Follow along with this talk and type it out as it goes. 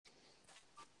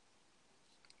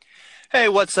Hey,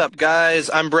 what's up, guys?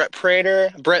 I'm Brett Prater,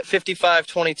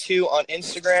 Brett5522 on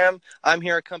Instagram. I'm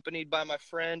here accompanied by my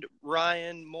friend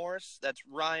Ryan Morse. That's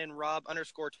Ryan Rob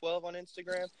underscore 12 on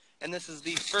Instagram. And this is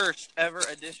the first ever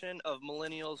edition of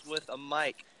Millennials with a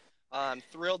Mic. I'm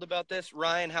thrilled about this.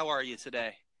 Ryan, how are you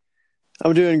today?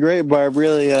 I'm doing great, Barb.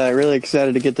 Really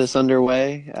excited to get this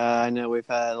underway. I know we've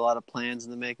had a lot of plans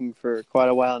in the making for quite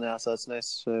a while now, so it's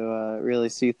nice to really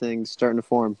see things starting to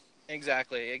form.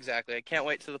 Exactly. I can't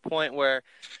wait to the point where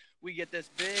we get this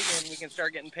big and we can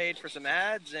start getting paid for some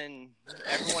ads and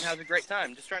everyone has a great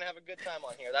time. Just trying to have a good time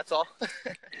on here. That's all.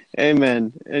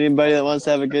 Amen. Anybody that wants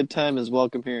to have a good time is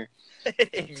welcome here.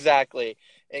 Exactly,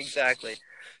 exactly.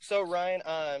 So Ryan,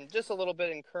 just a little bit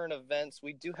in current events.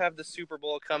 We do have the Super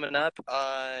Bowl coming up.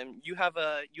 You have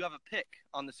a pick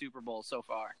on the Super Bowl so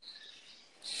far.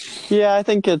 Yeah, I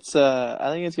think it's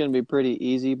going to be pretty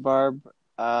easy, Barb.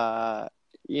 Uh,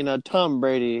 Tom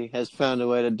Brady has found a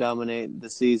way to dominate the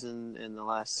season in the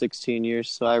last 16 years,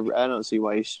 so I don't see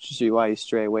why you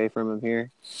stray away from him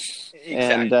here.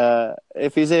 And Exactly.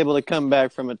 if he's able to come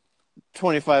back from a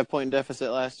 25-point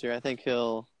deficit last year, I think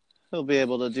he'll be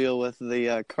able to deal with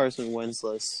the Carson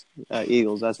Wentzless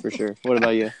Eagles. That's for sure. What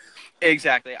about you?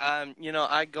 Exactly.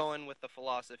 I go in with the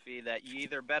philosophy that you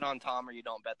either bet on Tom or you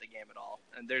don't bet the game at all.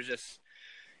 And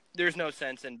there's no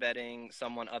sense in betting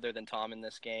someone other than Tom in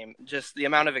this game. Just the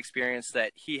amount of experience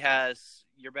that he has.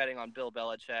 You're betting on Bill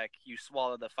Belichick. You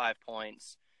swallow the 5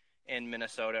 points in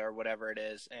Minnesota or whatever it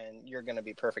is, and you're going to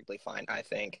be perfectly fine, I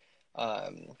think.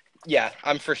 Um, yeah,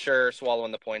 I'm for sure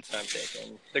swallowing the points. I'm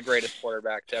taking the greatest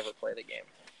quarterback to ever play the game.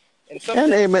 And And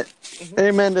something. amen, Mhm.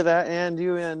 amen to that. And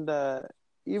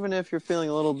even if you're feeling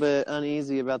a little bit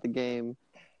uneasy about the game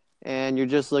and you're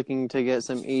just looking to get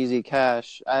some easy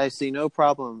cash, I see no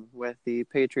problem with the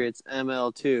Patriots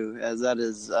ML2, as that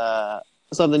is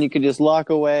something you could just lock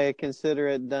away, consider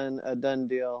it a done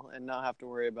deal, and not have to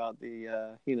worry about the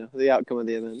outcome of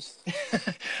the events.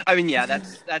 I mean, yeah,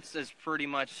 that's as pretty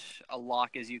much a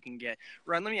lock as you can get.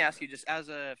 Ron, let me ask you, just as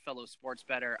a fellow sports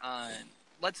bettor,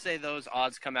 let's say those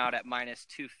odds come out at minus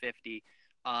 250.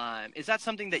 Is that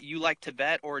something that you like to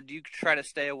bet, or do you try to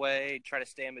stay away, try to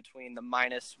stay in between the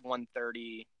minus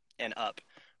 130 and up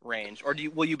range, or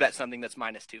will you bet something that's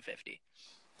minus 250?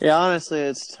 Yeah, honestly,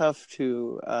 it's tough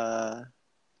to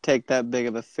take that big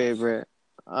of a favorite.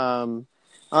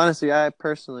 Honestly, I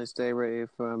personally stay away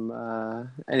from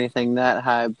anything that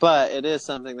high, but it is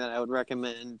something that I would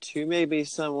recommend to maybe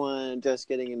someone just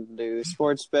getting into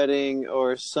sports betting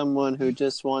or someone who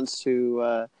just wants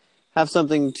to have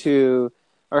something to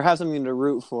or have something to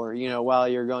root for. While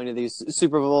you're going to these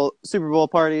Super Bowl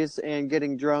parties and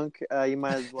getting drunk, you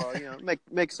might as well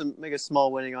make a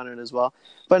small winning on it as well.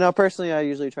 But no, personally, I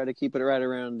usually try to keep it right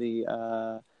around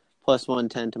the plus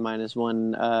 110 to minus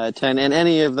 110. And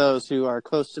any of those who are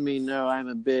close to me know I'm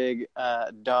a big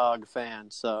dog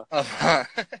fan. So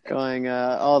going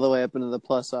all the way up into the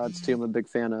plus odds, too, I'm a big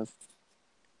fan of.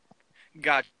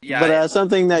 Gotcha. Yeah. But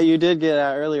something that you did get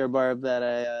at earlier, Barb, that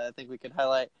I think we could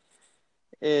highlight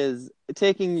is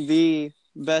taking the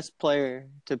best player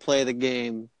to play the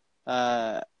game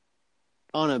uh,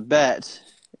 on a bet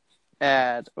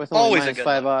ad with only Always a minus good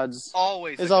five look. odds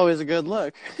Always a is good always look. a good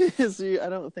look. So I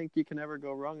don't think you can ever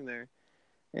go wrong there.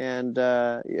 And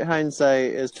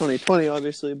hindsight is 2020,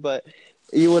 obviously, but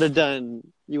you would have done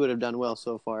well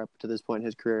so far up to this point in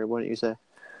his career, wouldn't you say?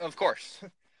 Of course.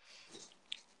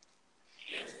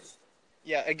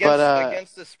 Yeah, But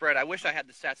against the spread. I wish I had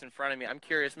the stats in front of me. I'm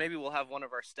curious. Maybe we'll have one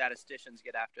of our statisticians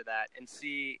get after that and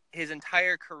see his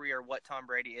entire career what Tom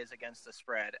Brady is against the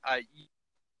spread. Uh,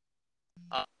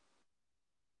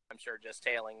 I'm sure just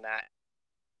tailing that,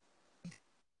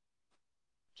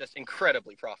 just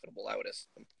incredibly profitable. I would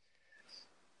assume.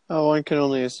 oh, one can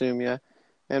only assume, yeah.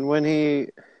 And when he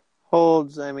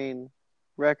holds, I mean,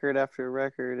 record after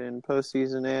record in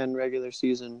postseason and regular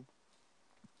season,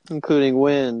 including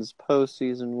wins,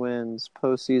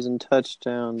 postseason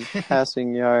touchdowns,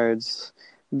 passing yards,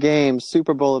 games,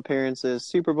 Super Bowl appearances,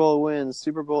 Super Bowl wins,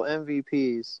 Super Bowl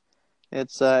MVPs.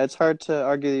 It's hard to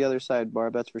argue the other side,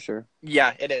 Barb. That's for sure.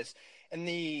 Yeah, it is. And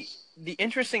the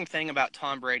interesting thing about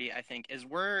Tom Brady, I think, is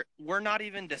we're not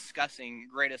even discussing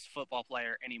greatest football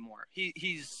player anymore.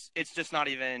 He's it's not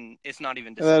even That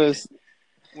disputed. is,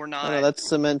 We're I know not that's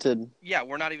cemented. Yeah,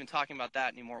 we're not even talking about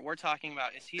that anymore. We're talking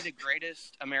about, is he the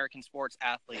greatest American sports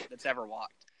athlete that's ever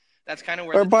walked? That's kind of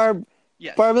where Or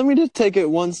yes. Barb, let me just take it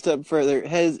one step further.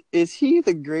 Is he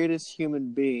the greatest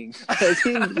human being? Has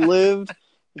he lived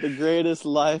the greatest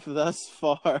life thus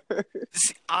far?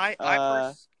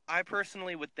 uh, I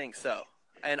personally would think so,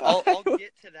 and I'll I,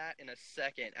 get to that in a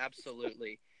second.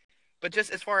 Absolutely, But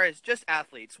just as far as just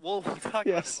athletes, we'll talk about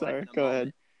Yes, his life sorry. in a Go ahead.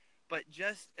 moment. But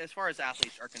just as far as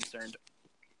athletes are concerned,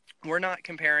 we're not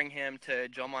comparing him to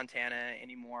Joe Montana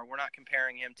anymore. We're not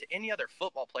comparing him to any other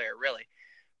football player, really.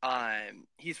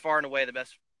 He's far and away the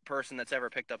best person that's ever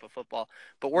picked up a football.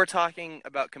 But we're talking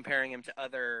about comparing him to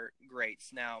other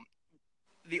greats. Now,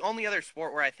 the only other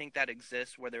sport where I think that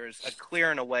exists, where there's a clear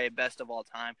and away best of all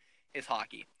time, is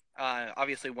hockey.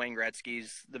 Obviously, Wayne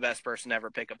Gretzky's the best person to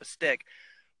ever pick up a stick.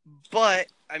 But,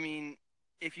 I mean,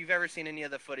 if you've ever seen any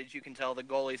of the footage, you can tell the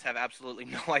goalies have absolutely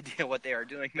no idea what they are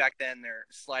doing back then. They're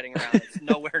sliding around. It's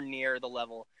nowhere near the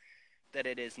level that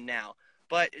it is now.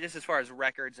 But just as far as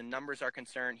records and numbers are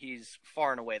concerned, he's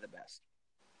far and away the best.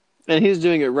 And he's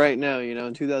doing it right now,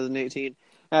 in 2018.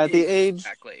 At the age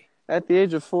Exactly. at the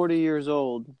age of 40 years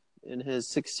old, in his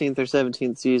 16th or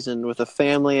 17th season, with a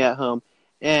family at home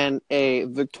and a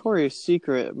Victoria's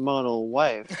Secret model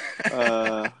wife,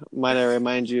 might I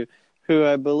remind you, who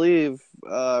I believe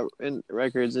in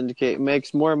records indicate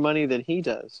makes more money than he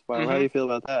does. Wow, how do you feel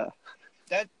about that?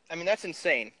 That's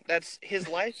insane. His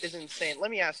life is insane. Let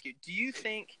me ask you,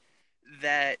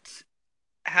 that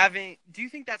do you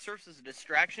think that serves as a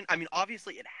distraction? I mean,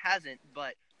 obviously it hasn't,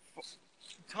 but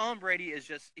Tom Brady is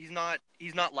just he's not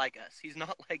like us. He's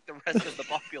not like the rest of the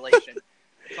population.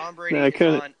 Tom Brady No, I is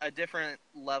couldn't. on a different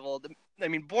level. I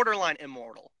mean, borderline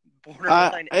immortal. I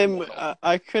Borderline am. immortal.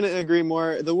 I couldn't agree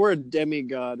more. The word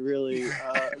demigod really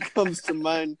comes to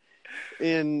mind.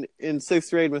 In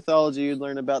sixth grade mythology, you'd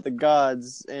learn about the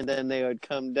gods, and then they would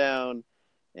come down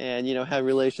and have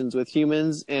relations with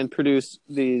humans and produce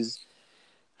these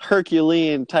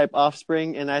Herculean type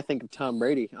offspring. And I think of Tom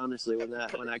Brady, honestly, when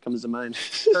that comes to mind.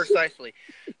 Precisely.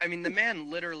 I mean, the man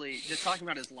literally, just talking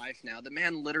about his life now, the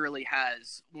man literally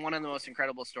has one of the most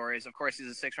incredible stories. Of course, he's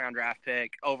a 6th-round draft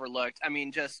pick, overlooked. I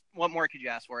mean, just what more could you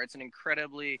ask for? It's an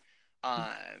incredibly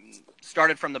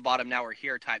started from the bottom, now we're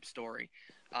here type story.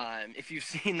 If you've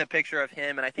seen the picture of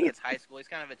him, and I think it's high school, he's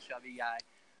kind of a chubby guy.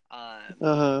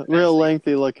 Real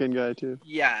lengthy looking guy too.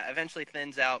 Yeah, eventually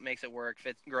thins out, makes it work,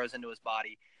 grows into his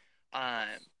body.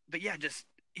 But yeah, just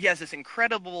he has this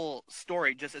incredible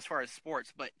story just as far as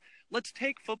sports. But let's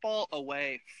take football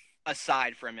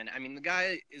aside for a minute. I mean, the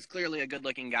guy is clearly a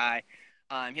good-looking guy.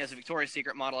 He has a Victoria's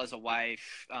Secret model as a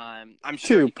wife. I'm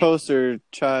sure Two he can. poster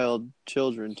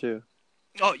children too.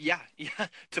 Oh yeah, yeah,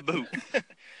 to boot.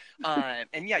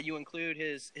 And yeah, you include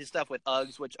his stuff with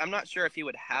Uggs, which I'm not sure if he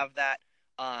would have that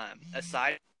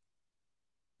aside.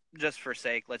 Just for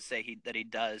sake, let's say he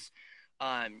does.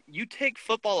 You take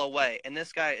football away, and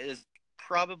this guy is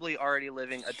probably already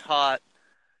living a top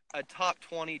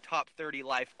 20, top 30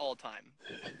 life all time.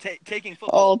 Taking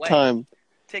football All away, time.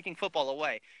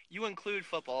 you include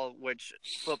football, which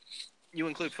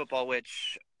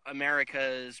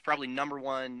America's probably number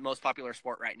one most popular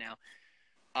sport right now.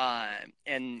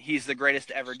 And he's the greatest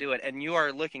to ever do it. And you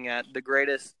are looking at the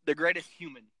greatest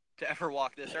human to ever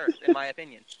walk this earth, in my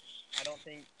opinion. I don't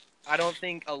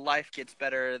think a life gets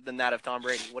better than that of Tom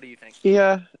Brady. What do you think?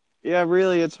 Yeah, yeah.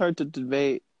 Really, it's hard to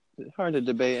debate. Hard to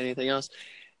debate anything else.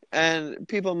 And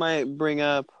people might bring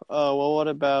up, oh, well, what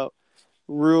about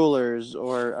rulers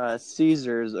or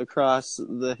Caesars across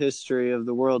the history of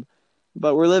the world?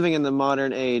 But we're living in the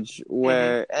modern age Mm-hmm.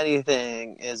 where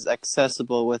anything is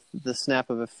accessible with the snap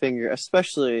of a finger,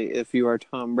 especially if you are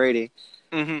Tom Brady.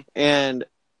 Mm-hmm. And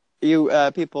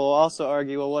people also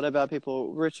argue, well, what about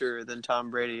people richer than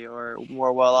Tom Brady or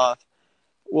more well off?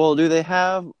 Well, do they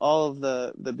have all of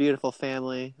the beautiful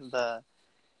family,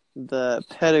 the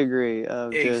pedigree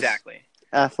of just Exactly.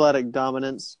 athletic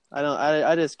dominance?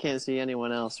 I just can't see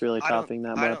anyone else really topping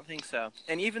that I mark. don't think so.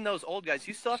 And even those old guys,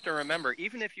 you still have to remember,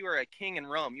 even if you were a king in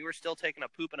Rome, you were still taking a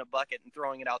poop in a bucket and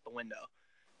throwing it out the window.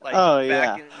 Like Oh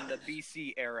back yeah, in the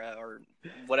BC era or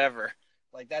whatever.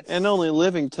 Like and that's only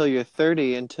living till you're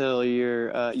 30 until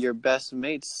your best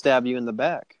mates stab you in the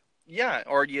back yeah,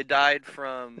 or you died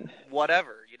from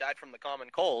whatever. You died from the common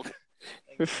cold.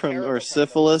 Like from or terrible, terrible.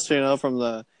 syphilis, from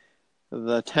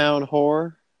the town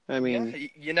whore. I Yeah, mean,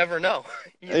 you never know.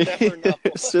 You never know.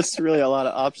 it's just really a lot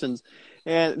of options,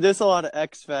 and there's a lot of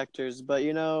X factors. But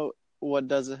what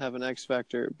doesn't have an X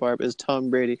factor, Barb, is Tom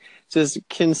Brady. Just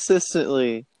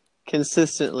consistently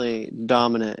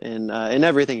dominant in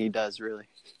everything he does, really.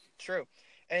 True.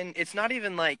 And it's not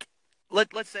even like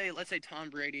let's say Tom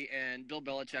Brady and Bill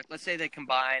Belichick, let's say they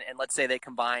combine in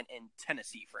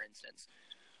Tennessee, for instance.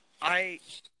 I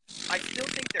I still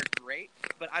think they're great,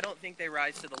 but I don't think they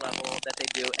rise to the level that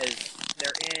they do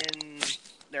as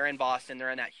they're in Boston,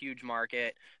 they're in that huge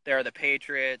market. They're the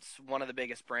Patriots, one of the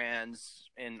biggest brands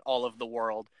in all of the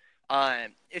world.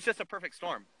 It's just a perfect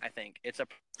storm, I think. It's a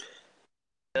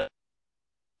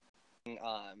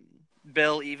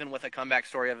Bill, even with a comeback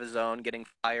story of his own, getting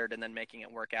fired and then making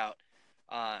it work out.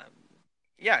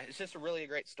 Yeah, it's just a really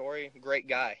great story. Great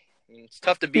guy. I mean, it's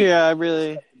tough to beat. Yeah, I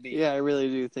really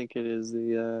do think it is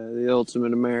the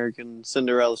ultimate American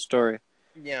Cinderella story.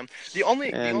 Yeah, the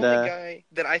only And guy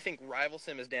that I think rivals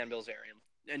him is Dan Bilzerian,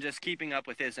 and just keeping up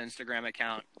with his Instagram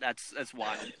account, that's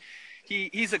wild.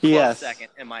 He's a close second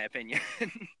in my opinion.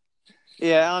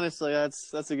 Yeah, honestly,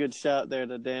 that's a good shout there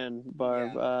to Dan,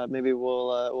 Barb. Yeah. Maybe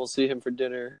we'll see him for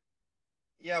dinner.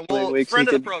 Yeah, well, friend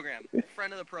of the program.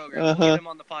 We'll get him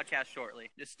on the podcast shortly.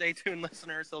 Just stay tuned,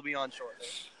 listeners. He'll be on shortly.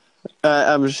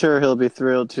 I'm sure he'll be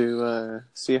thrilled to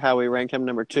see how we rank him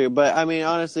number 2. But I mean,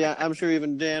 honestly, I'm sure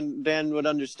even Dan would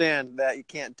understand that you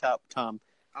can't top Tom.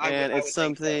 It's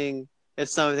something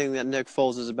that Nick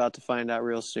Foles is about to find out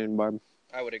real soon, Barb.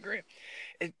 I would agree.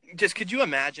 Could you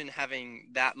imagine having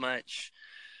that much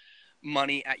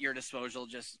money at your disposal,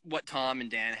 just what Tom and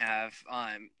Dan have?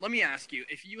 Let me ask you,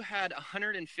 if you had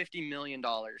 $150 million,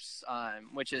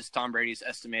 which is Tom Brady's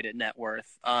estimated net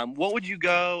worth, what would you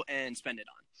go and spend it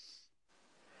on?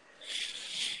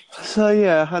 So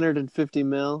yeah, 150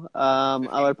 mil.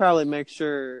 I would probably make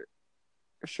sure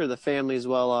the family's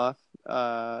well off.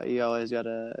 You always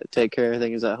gotta take care of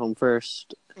things at home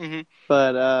first. Mm-hmm.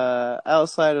 But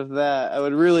outside of that, I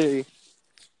would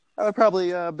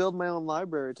probably build my own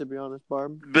library. To be honest,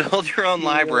 Barb. Build your own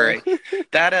library.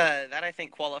 That I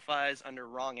think qualifies under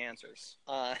wrong answers.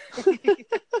 I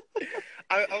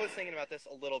was thinking about this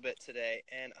a little bit today,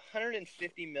 and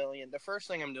 150 million. The first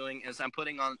thing I'm doing is I'm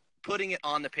putting it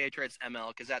on the Patriots ML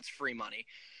because that's free money.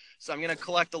 So I'm going to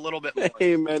collect a little bit more.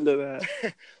 Amen to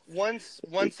that. Once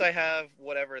I have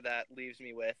whatever that leaves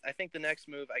me with, I think the next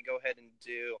move I go ahead and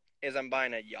do is I'm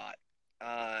buying a yacht.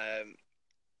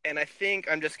 And I think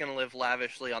I'm just going to live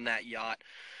lavishly on that yacht,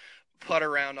 putt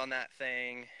around on that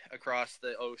thing across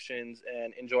the oceans,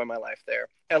 and enjoy my life there.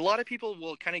 A lot of people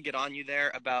will kind of get on you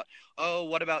there about, oh,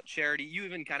 what about charity? You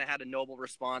even kind of had a noble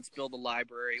response, build a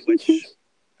library, which,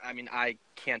 I mean, I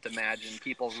can't imagine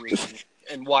people reading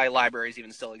and why libraries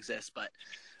even still exist, but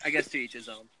I guess to each his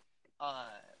own.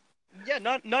 Yeah,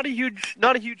 not a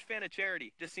huge fan of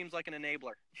charity. Just seems like an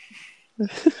enabler.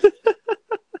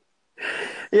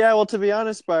 Yeah, well, to be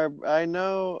honest, Barb, I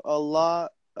know a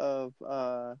lot of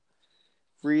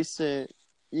recent,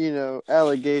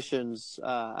 allegations.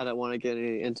 I don't want to get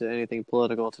into anything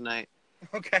political tonight.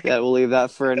 Okay. Yeah, we'll leave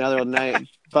that for another night.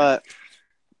 But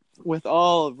with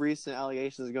all of recent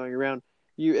allegations going around,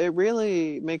 it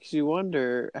really makes you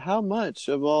wonder how much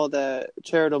of all that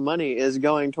charitable money is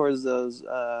going towards those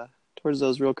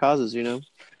real causes,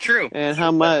 True. And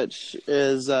how much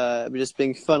is just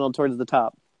being funneled towards the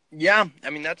top. Yeah,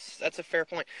 I mean that's a fair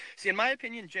point. See, in my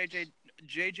opinion,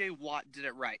 JJ Watt did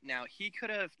it right. Now, he could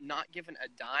have not given a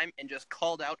dime and just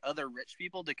called out other rich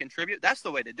people to contribute. That's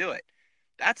the way to do it.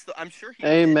 I'm sure he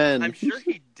Amen. Did. I'm sure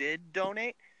he did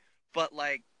donate, but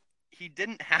he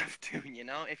didn't have to,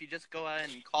 If you just go out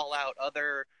and call out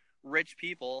other rich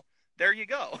people, there you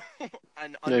go.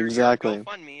 And under exactly. your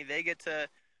GoFundMe, they get to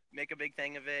make a big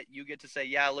thing of it. You get to say,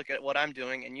 yeah, look at what I'm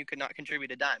doing, and you could not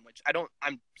contribute a dime, which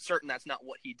I'm certain that's not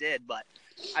what he did, but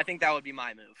I think that would be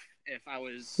my move if I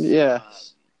was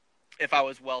if I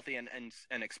was wealthy and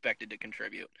expected to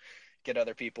contribute, get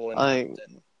other people involved.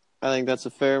 I think that's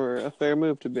a fair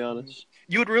move, to be honest.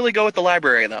 You would really go with the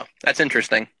library, though. That's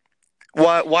interesting.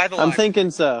 Why the library? I'm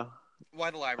thinking so.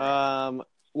 Why the library?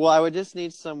 Well, I would just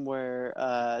need somewhere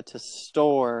to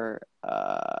store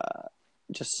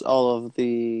just all of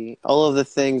the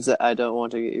things that I don't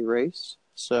want to get erased.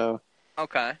 So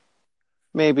okay,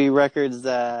 maybe records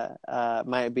that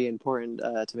might be important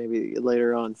to maybe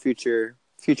later on future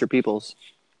peoples.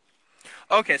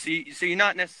 Okay, so you're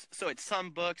not so it's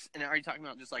some books, and are you talking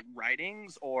about just like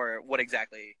writings, or what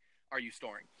exactly are you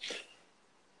storing?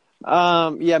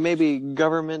 Yeah, maybe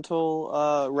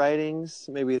governmental writings,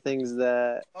 maybe things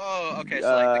that. Oh, okay,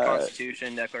 so like the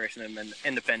Constitution, Declaration of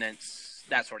Independence,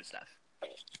 that sort of stuff.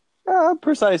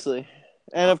 Precisely,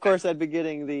 and of course, I'd be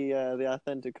getting the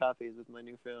authentic copies with my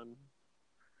newfound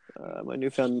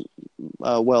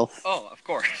wealth. Oh, of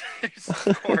course,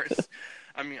 of course.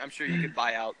 I mean, I'm sure you could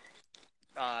buy out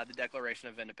the Declaration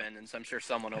of Independence. I'm sure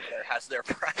someone over there has their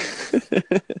price.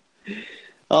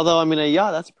 Although, I mean,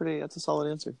 that's a solid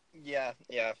answer. Yeah.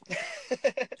 A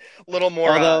little more.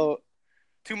 Although,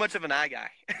 too much of an eye guy.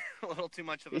 A little too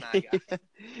much of an eye guy.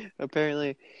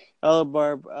 Apparently. Although,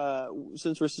 Barb,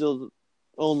 since we're still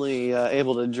only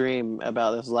able to dream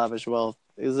about this lavish wealth,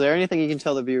 is there anything you can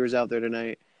tell the viewers out there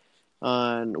tonight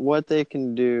on what they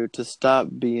can do to stop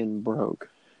being broke?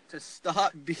 To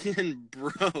stop being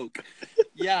broke.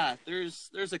 Yeah,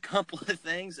 there's a couple of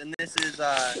things, and this is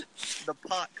the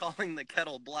pot calling the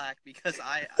kettle black because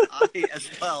I as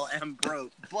well am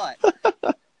broke. But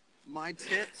my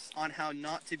tips on how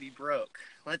not to be broke.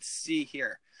 Let's see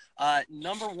here.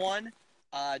 Number one,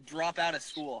 drop out of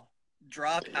school.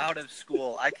 Drop out of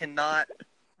school. I cannot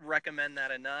recommend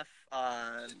that enough.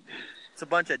 It's a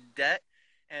bunch of debt,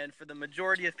 and for the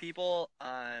majority of people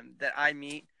that I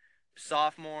meet,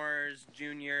 sophomores,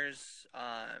 juniors,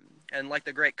 and like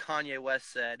the great Kanye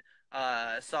West said,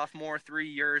 sophomore 3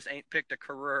 years ain't picked a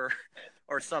career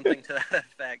or something to that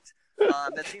effect.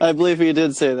 That seems I to be believe he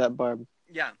did say that, Barb.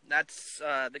 yeah, that's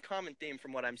the common theme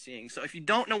from what I'm seeing. So if you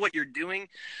don't know what you're doing,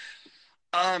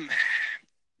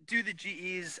 do the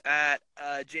GEs at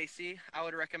JC, I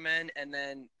would recommend, and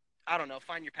then I don't know,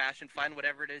 find your passion, find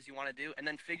whatever it is you want to do, and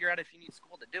then figure out if you need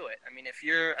school to do it. I mean, if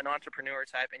you're an entrepreneur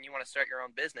type and you want to start your own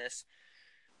business,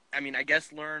 I mean, I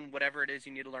guess learn whatever it is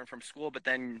you need to learn from school, but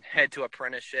then head to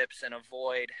apprenticeships and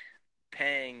avoid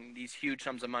paying these huge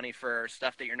sums of money for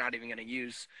stuff that you're not even going to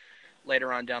use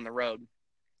later on down the road.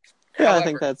 Yeah, I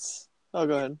think However, that's. Oh,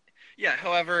 go ahead. yeah,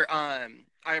 however,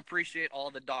 I appreciate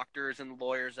all the doctors and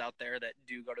lawyers out there that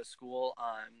do go to school.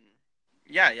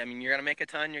 Yeah, I mean, you're going to make a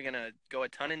ton, you're going to go a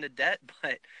ton into debt,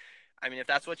 but I mean, if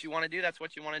that's what you want to do, that's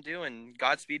what you want to do, and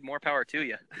Godspeed, more power to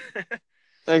you.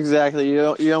 Exactly.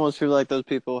 You almost feel like those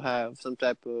people have some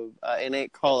type of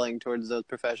innate calling towards those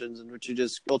professions, in which you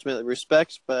just ultimately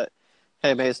respect. But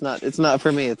hey, man, it's not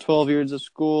for me. 12 years of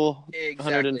school,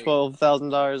 Exactly.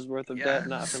 $112,000 worth of Yeah, debt,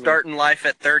 not for me. starting life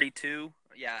at 32.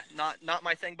 Yeah, not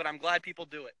my thing, but I'm glad people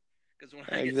do it because when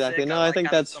I get Exactly. sick, I No, I like think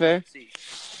having that's someone fair. to see.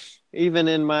 Even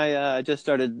in my just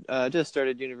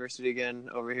started university again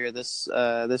over here this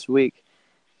week.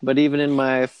 But even in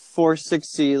my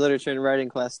 460 literature and writing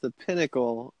class, the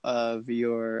pinnacle of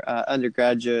your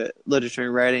undergraduate literature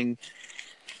and writing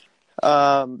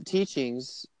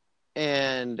teachings,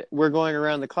 and we're going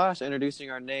around the class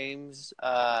introducing our names,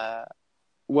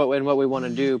 what we want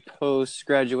to do post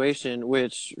graduation,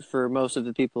 which for most of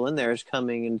the people in there is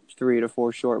coming in 3 to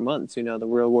 4 short months. You know, the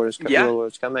Yeah, real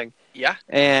world is coming, yeah,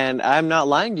 and I'm not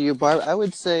lying to you, Barb. I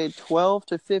would say 12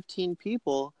 to 15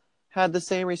 people had the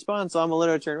same response. So I'm a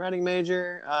literature and writing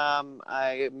major.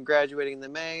 I am graduating in the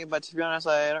May, but to be honest,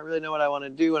 I don't really know what I want to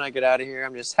do when I get out of here.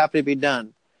 I'm just happy to be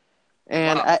done.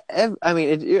 And wow, I mean,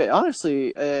 it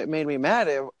honestly it made me mad.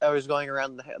 I was going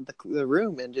around the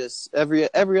room, and just every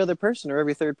other person or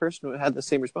every third person had the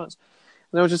same response.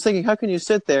 And I was just thinking, how can you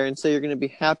sit there and say you're going to be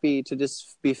happy to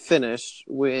just be finished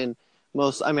when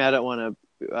I mean, I don't want to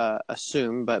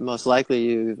assume, but most likely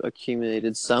you've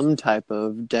accumulated some type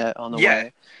of debt on the yeah,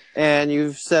 way, and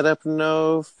you've set up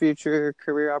no future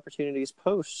career opportunities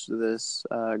post this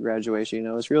graduation. You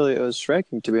know, it was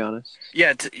striking, to be honest.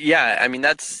 yeah, yeah. I mean,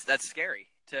 that's scary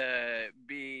to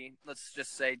be. Let's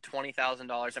just say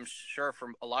 $20,000. I'm sure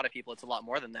for a lot of people it's a lot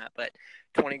more than that, but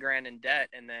 20 grand in debt,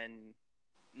 and then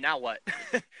now what?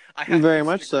 I have Very this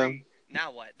much so. degree.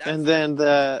 Now what? And That's then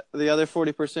the other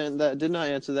 40% that did not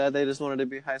answer that, they just wanted to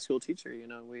be a high school teacher. You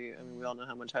know, I mean, we all know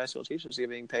how much high school teachers are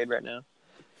being paid right now,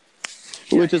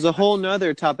 yeah. which is a whole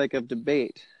nother topic of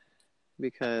debate,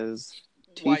 because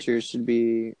Why? teachers should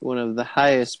be one of the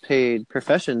highest paid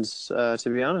professions, to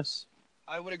be honest.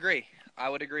 I would agree. I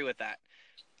would agree with that.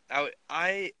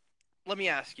 I let me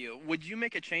ask you, would you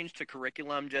make a change to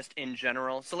curriculum just in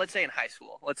general? So let's say in high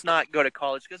school. Let's not go to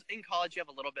college because in college you have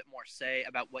a little bit more say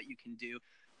about what you can do.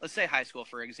 Let's say high school,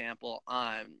 for example.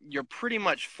 You're pretty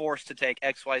much forced to take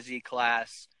XYZ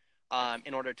class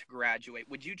in order to graduate.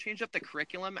 Would you change up the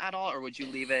curriculum at all, or would you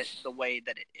leave it the way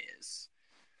that it is?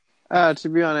 To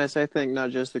be honest, I think not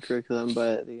just the curriculum,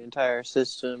 but the entire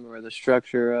system or the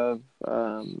structure of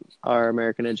our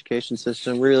American education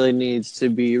system really needs to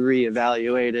be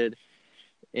reevaluated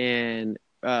and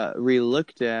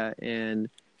re-looked at, and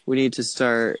we need to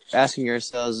start asking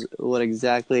ourselves what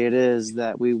exactly it is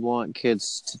that we want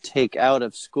kids to take out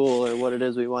of school, or what it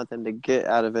is we want them to get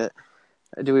out of it.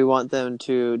 Do we want them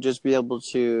to just be able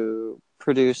to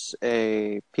produce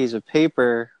a piece of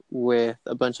paper with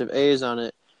a bunch of A's on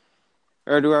it,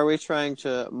 or are we trying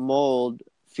to mold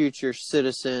future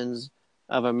citizens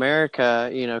of America,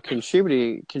 you know,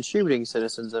 contributing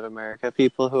citizens of America,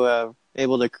 people who are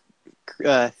able to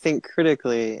think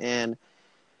critically and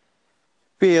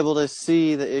be able to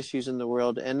see the issues in the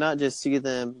world, and not just see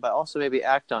them, but also maybe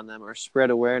act on them or spread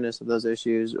awareness of those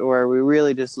issues? Or are we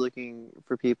really just looking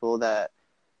for people that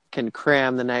can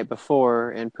cram the night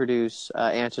before and produce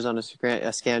answers on a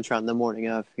Scantron the morning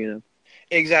of, you know?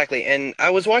 Exactly. And I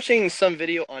was watching some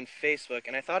video on Facebook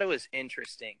and I thought it was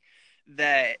interesting.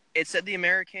 that it said the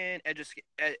American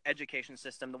education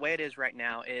system, the way it is right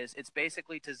now, is it's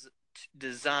basically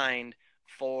designed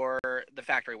for the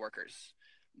factory workers.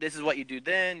 This is what you do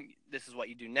then. This is what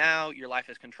you do now. Your life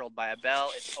is controlled by a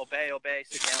bell. It's obey, obey,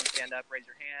 sit down, stand up, raise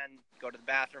your hand, go to the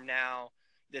bathroom now.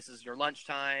 This is your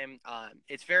lunchtime.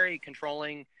 It's very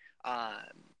controlling,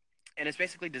 and it's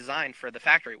basically designed for the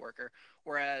factory worker.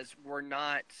 Whereas we're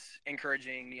not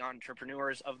encouraging the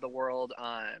entrepreneurs of the world,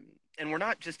 and we're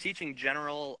not just teaching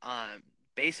general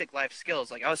basic life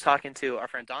skills. Like I was talking to our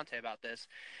friend Dante about this,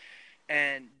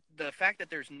 and the fact that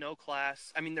there's no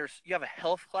class. I mean, you have a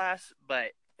health class,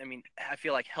 but I mean, I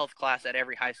feel like health class at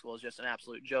every high school is just an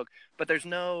absolute joke. But there's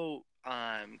no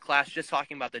class just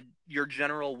talking about your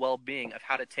general well-being of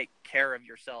how to take care of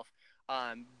yourself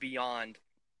beyond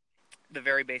the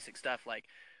very basic stuff. Like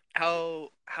how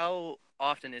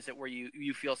often is it where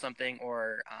you feel something,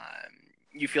 or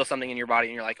you feel something in your body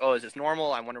and you're like, oh, is this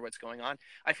normal? I wonder what's going on.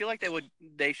 I feel like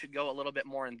they should go a little bit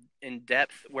more in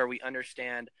depth where we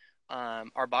understand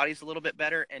our bodies a little bit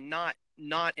better, and not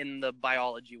in the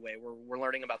biology way where we're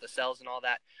learning about the cells and all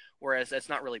that, whereas that's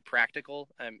not really practical,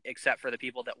 except for the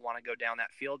people that want to go down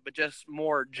that field, but just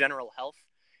more general health.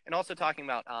 And also talking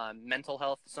about mental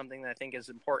health, something that I think is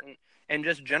important, and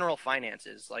just general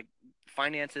finances. Like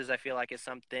finances, I feel like is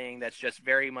something that's just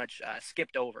very much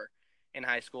skipped over in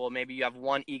high school. Maybe you have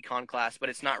one econ class, but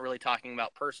it's not really talking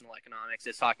about personal economics.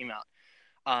 It's talking about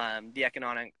the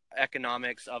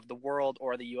economics of the world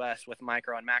or the U.S. with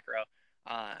micro and macro,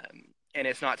 and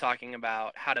it's not talking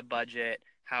about how to budget,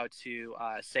 how to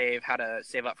how to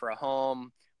save up for a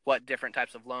home, what different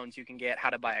types of loans you can get, how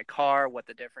to buy a car, what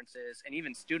the difference is, and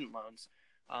even student loans,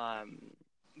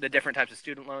 the different types of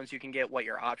student loans you can get, what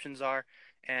your options are,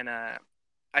 and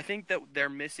I think that they're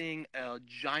missing a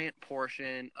giant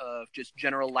portion of just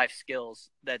general life skills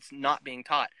that's not being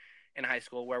taught in high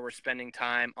school, where we're spending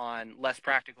time on less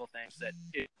practical things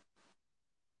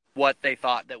what they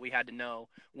thought that we had to know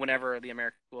whenever the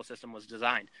American school system was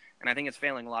designed. And I think it's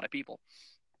failing a lot of people.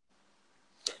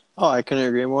 Oh, I couldn't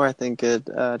agree more. I think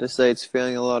to say it's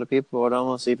failing a lot of people would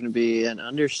almost even be an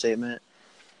understatement.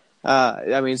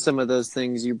 I mean, some of those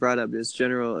things you brought up, just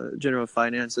general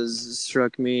finances,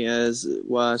 struck me as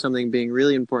something being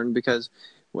really important because,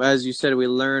 as you said, we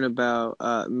learn about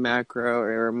macro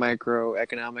or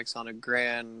microeconomics on a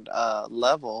grand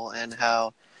level, and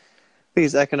how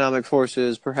these economic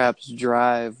forces perhaps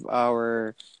drive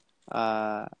our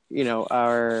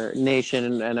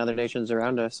nation and other nations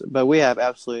around us. But we have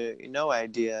absolutely no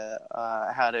idea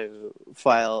how to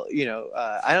file.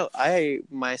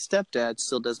 My stepdad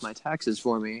still does my taxes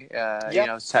for me.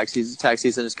 Yep. Tax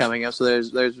season is coming up, so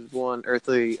there's one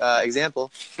earthly example.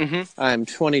 Mm-hmm. I'm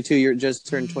just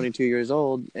turned 22 years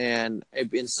old, and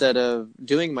instead of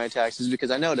doing my taxes,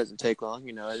 because I know it doesn't take long,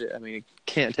 I mean, it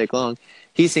can't take long.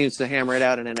 He seems to hammer it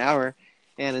out in an hour.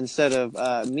 And instead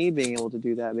of me being able to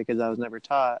do that because I was never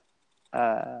taught,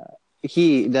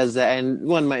 he does that. And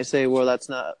one might say, well, that's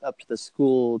not up to the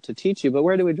school to teach you. But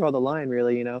where do we draw the line,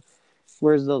 really?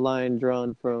 Where's the line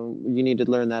drawn from you need to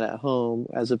learn that at home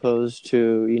as opposed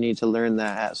to you need to learn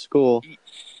that at school?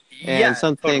 And Yeah,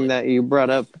 something totally. that you brought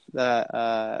up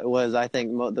that was, I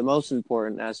think, the most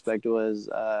important aspect was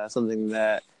something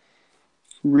that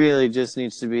really just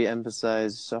needs to be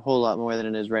emphasized a whole lot more than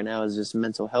it is right now is just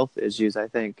mental health issues. I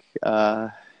think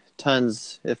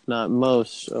tons, if not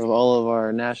most, of all of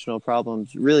our national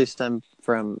problems really stem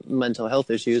from mental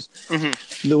health issues.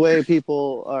 Mm-hmm. The way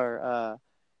people are,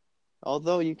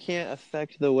 although you can't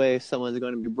affect the way someone's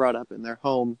going to be brought up in their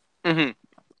home, Mm-hmm.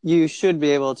 you should be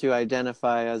able to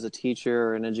identify as a teacher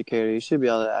or an educator, you should be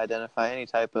able to identify any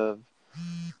type of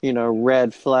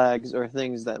red flags or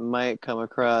things that might come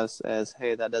across as,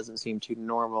 hey, that doesn't seem too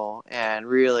normal, and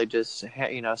really just,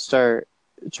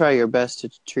 try your best to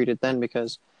treat it then,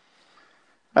 because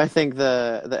I think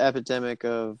the epidemic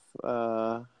of,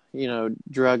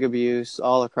 drug abuse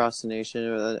all across the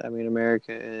nation, I mean,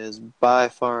 America is by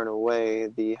far and away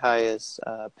the highest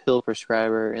pill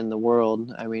prescriber in the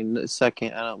world. I mean,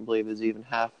 second, I don't believe is even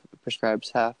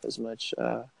prescribes half as much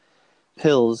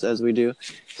pills as we do.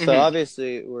 So Mm-hmm.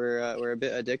 obviously we're a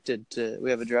bit addicted to. We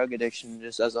have a drug addiction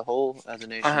just as a whole as a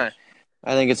nation. Uh-huh.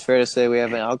 I think it's fair to say we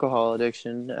have an alcohol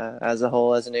addiction as a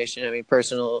whole as a nation. I mean,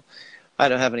 I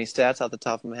don't have any stats off the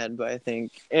top of my head, but I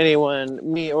think anyone,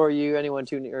 me or you, anyone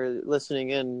tuning or listening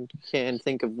in, can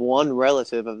think of one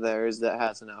relative of theirs that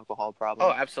has an alcohol Oh,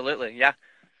 problem. absolutely. Yeah,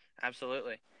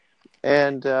 absolutely.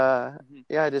 And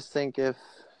Mm-hmm. I just think if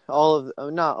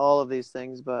not all of these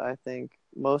things, but I think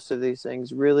most of these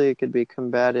things really could be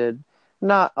combated,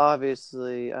 not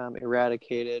obviously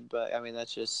eradicated, but I mean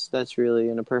that's really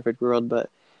in a perfect world. But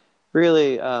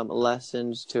really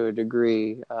lessened to a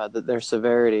degree their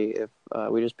severity if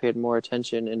we just paid more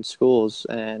attention in schools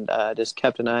and just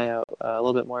kept an eye out a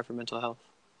little bit more for mental health.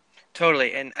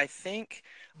 Totally, and I think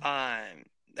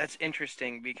that's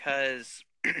interesting because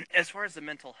as far as the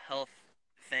mental health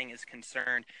thing is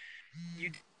concerned,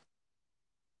 you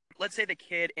let's say the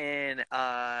kid in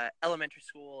elementary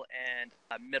school and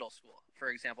middle school, for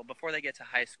example, before they get to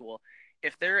high school,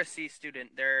 if they're a C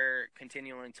student, they're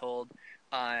continually told,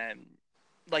 um,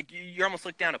 like you're almost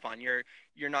looked down upon. You're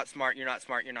not smart. You're not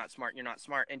smart. You're not smart. You're not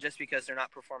smart. And just because they're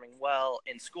not performing well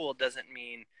in school doesn't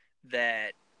mean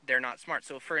that they're not smart.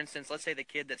 So, for instance, let's say the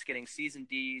kid that's getting C's and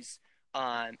D's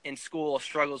in school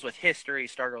struggles with history,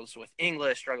 struggles with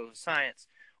English, struggles with science,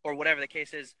 or whatever the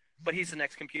case is, but he's the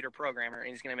next computer programmer and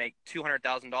he's going to make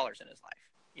 $200,000 in his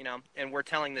life, and we're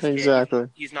telling this kid Exactly.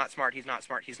 he's not smart, he's not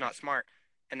smart, he's not smart,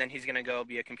 and then he's going to go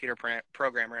be a computer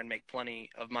programmer and make plenty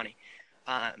of money.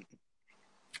 um,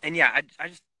 and yeah, I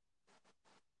just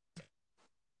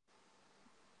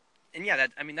and yeah,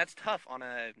 that's tough on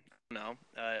a,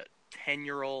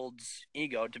 10-year-old's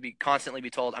ego to be constantly be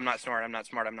told, I'm not smart, I'm not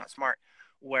smart, I'm not smart.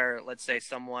 Where let's say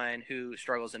someone who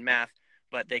struggles in math,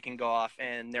 but they can go off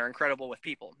and they're incredible with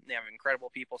people. They have incredible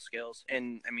people skills.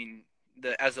 And I mean,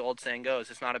 as the old saying goes,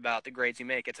 it's not about the grades you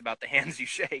make, it's about the hands you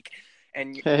shake.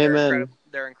 And they're Amen. incredible.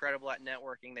 They're incredible at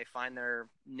networking. They find their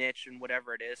niche and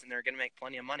whatever it is, and they're going to make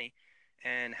plenty of money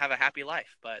and have a happy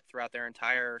life. But throughout their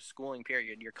entire schooling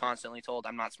period, you're constantly told,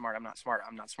 I'm not smart, I'm not smart,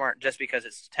 I'm not smart, just because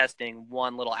it's testing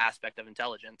one little aspect of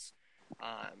intelligence.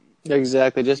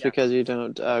 Exactly. Just Yeah. because you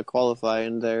don't qualify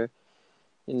in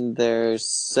their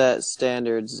set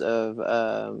standards of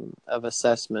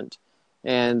assessment,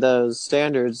 and those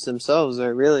standards themselves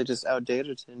are really just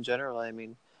outdated in general. I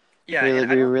mean, Yeah, really,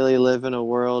 and I we don't. really live in a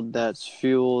world that's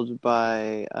fueled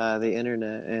by the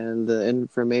internet and the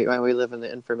information. We live in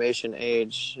the information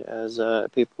age, as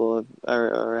people have,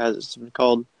 or as it's been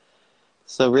called.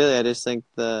 So really, I just think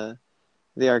the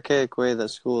archaic way that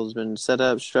school has been set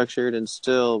up, structured, and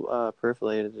still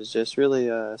perforated is just really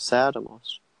sad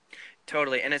almost.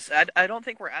 Totally, and I don't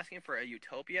think we're asking for a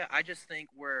utopia. I just think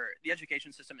the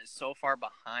education system is so far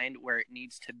behind where it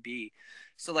needs to be.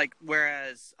 So, like,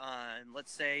 whereas,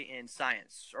 let's say in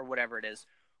science or whatever it is,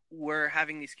 we're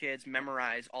having these kids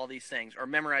memorize all these things, or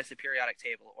memorize the periodic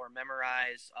table, or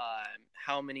memorize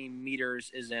how many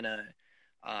meters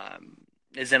um,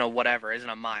 is in a whatever, is in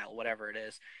a mile, whatever it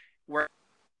is. Where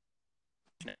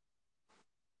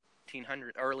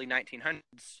 1900 early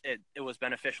 1900s, it was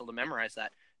beneficial to memorize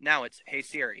that. Now it's, hey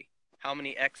Siri, how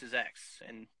many x is x,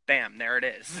 and bam, there it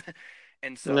is.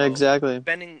 And so Exactly.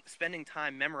 spending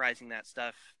time memorizing that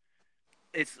stuff,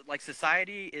 it's like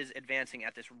society is advancing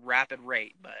at this rapid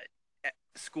rate, but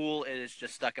school is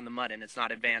just stuck in the mud and it's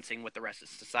not advancing with the rest of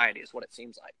society, is what it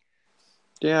seems like.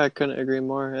 Yeah, I couldn't agree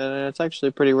more. And it's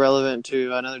actually pretty relevant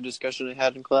to another discussion I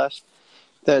had in class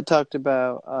that talked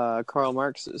about Karl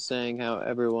Marx saying how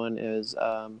everyone is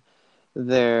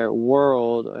their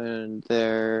world and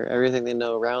their everything they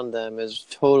know around them is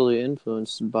totally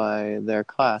influenced by their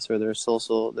class or their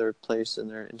place in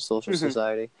their in social Mm-hmm.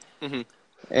 society, Mm-hmm.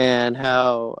 and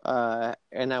how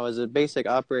and that was a basic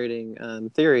operating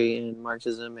theory in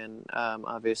Marxism and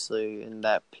obviously in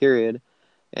that period,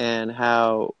 and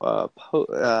how a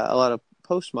lot of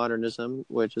postmodernism,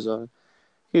 which is a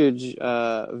huge,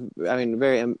 I mean,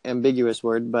 very ambiguous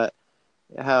word, but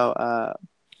how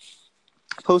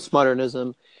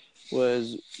postmodernism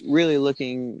was really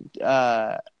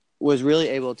was really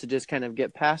able to just kind of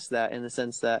get past that in the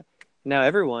sense that now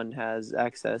everyone has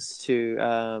access to,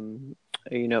 to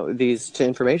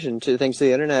information, to thanks to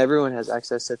the internet. Everyone has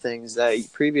access to things that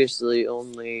previously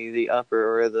only the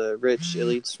upper or the rich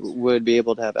elites would be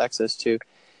able to have access to.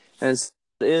 And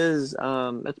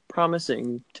it's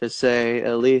promising to say,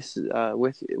 at least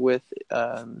with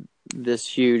this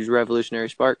huge revolutionary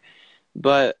spark.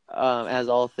 But as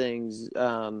all things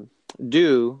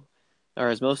do, or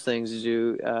as most things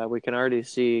do, we can already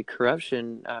see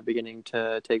corruption beginning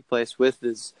to take place with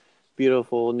this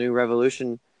beautiful new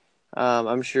revolution.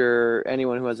 I'm sure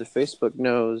anyone who has a Facebook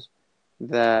knows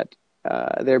that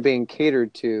they're being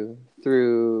catered to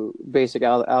through basic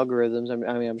algorithms.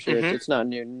 I mean, I'm sure Mm-hmm. it's not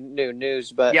new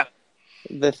news, but Yeah.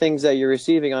 the things that you're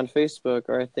receiving on Facebook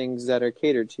are things that are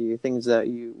catered to you, things that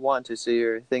you want to see,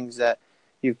 or things that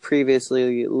you've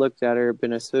previously looked at or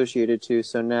been associated to.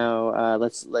 So now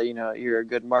let's let you know you're a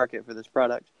good market for this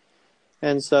product.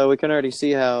 And so we can already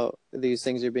see how these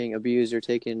things are being abused or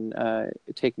taken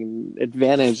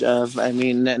advantage of. I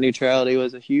mean, net neutrality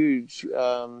was a huge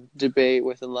debate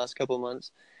within the last couple of months,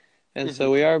 and Mm-hmm.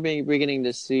 so we are beginning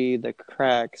to see the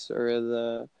cracks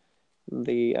or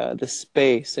the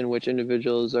space in which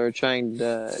individuals are trying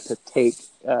to take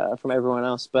from everyone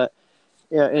else. But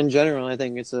yeah, in general, I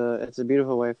think it's a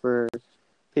beautiful way for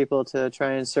people to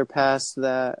try and surpass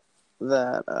that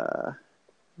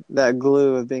that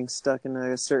glue of being stuck in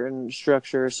a certain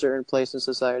structure, a certain place in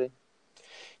society.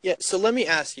 Yeah, so let me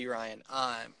ask you, Ryan.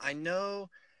 I know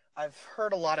I've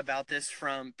heard a lot about this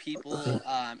from people.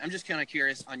 I'm just kind of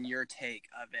curious on your take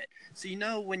of it. So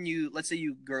when let's say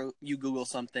you Google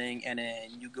something and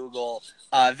then you Google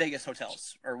Vegas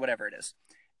hotels or whatever it is,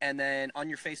 and then on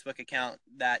your Facebook account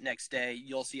that next day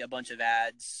you'll see a bunch of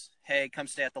ads. Hey, come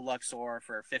stay at the Luxor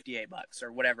for $58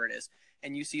 or whatever it is,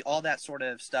 and you see all that sort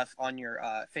of stuff on your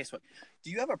Facebook. Do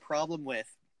you have a problem with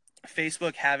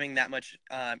Facebook having that much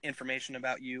information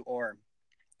about you, or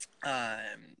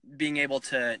being able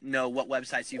to know what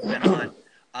websites you've been on,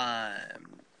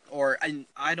 or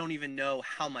I don't even know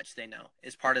how much they know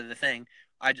is part of the thing.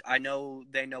 I know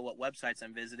they know what websites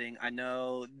I'm visiting. I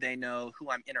know they know who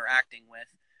I'm interacting with.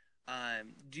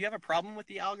 Do you have a problem with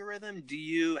the algorithm? Do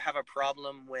you have a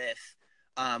problem with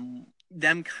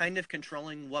them kind of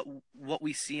controlling what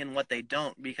we see and what they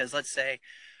don't? Because let's say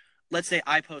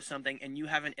I post something and you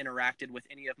haven't interacted with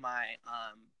any of my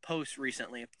posts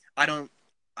recently.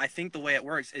 I think the way it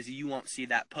works is you won't see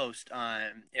that post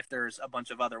if there's a bunch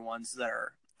of other ones that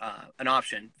are an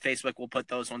option. Facebook will put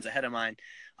those ones ahead of mine,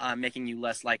 making you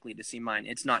less likely to see mine.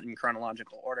 It's not in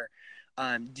chronological order.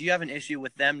 Do you have an issue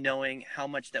with them knowing how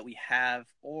much that we have,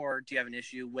 or do you have an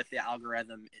issue with the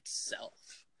algorithm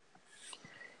itself?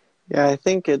 Yeah, I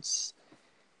think it's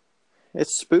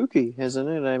spooky, isn't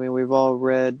it? I mean, we've all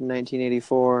read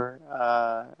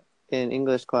 1984 in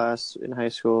English class in high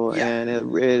school, Yeah. and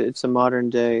it's a modern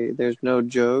day. There's no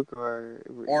joke, or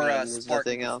Or there's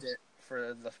nothing Spartans else. did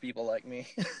for the people like me.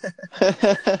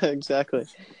 Exactly.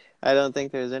 I don't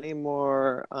think there's any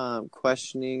more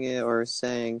questioning it or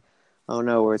saying, "Oh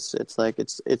no," where it's like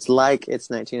it's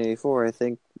 1984.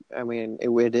 I mean,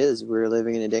 it is. We're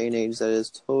living in a day and age that is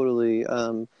totally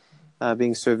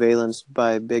being surveillanced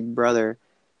by Big Brother,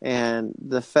 and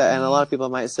and a lot of people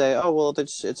might say, "Oh well,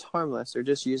 it's harmless. They're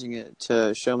just using it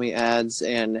to show me ads,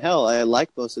 and hell, I like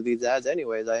most of these ads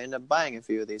anyways. I end up buying a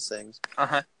few of these things."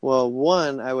 Uh-huh. Well,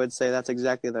 one, I would say that's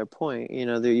exactly their point.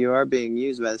 You are being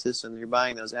used by the system. You're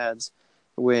buying those ads.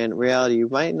 When in reality, you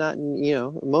might not.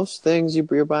 Most things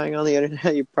you're buying on the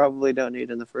internet, you probably don't need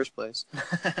in the first place.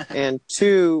 And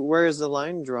two, where is the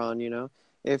line drawn?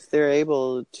 If they're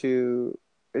able to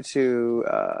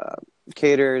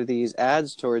cater these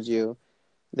ads towards you,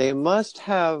 they must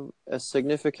have a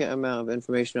significant amount of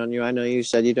information on you. I know you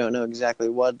said you don't know exactly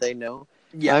what they know.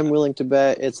 Yeah. I'm willing to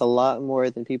bet it's a lot more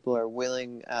than people are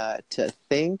willing to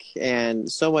think,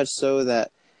 and so much so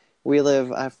that we live.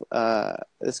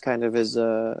 This kind of is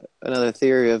another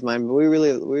theory of mine, but we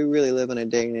really live in a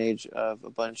day and age of a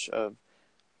bunch of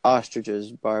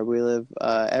ostriches, Barb. We live.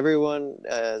 Everyone,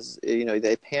 as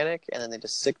they panic and then they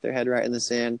just stick their head right in the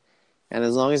sand. And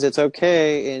as long as it's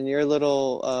okay in your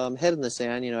little head in the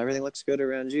sand, everything looks good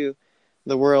around you.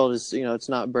 The world is, it's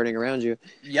not burning around you.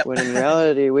 Yep. When in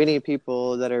reality, we need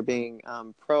people that are being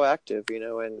proactive,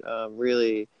 and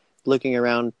really looking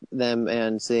around them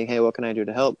and saying, "Hey, what can I do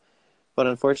to help?" But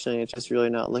unfortunately, it's just really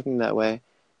not looking that way.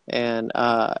 And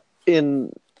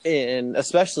in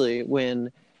especially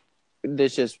when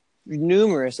there's just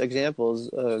numerous examples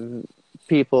of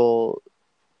people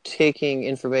taking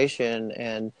information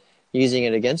and using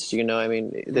it against you. I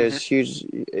mean, Mm-hmm. there's huge.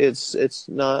 It's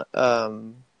not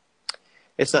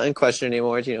in question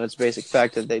anymore. It's a basic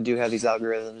fact that they do have these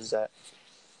algorithms that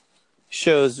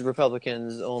shows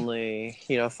Republicans only,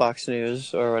 Fox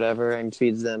News or whatever, and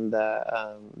feeds them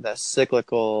that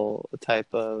cyclical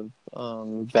type of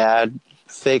bad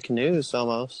fake news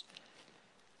almost.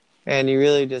 And you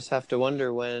really just have to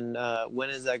wonder when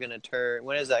is that going to turn?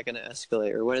 When is that going to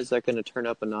escalate? Or when is that going to turn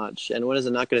up a notch? And when is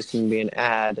it not going to be an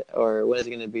ad? Or when is it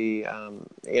going to be,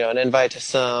 an invite to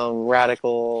some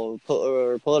radical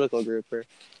or political group? Or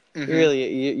Mm-hmm.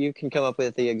 really, you can come up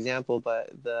with the example, but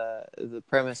the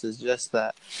premise is just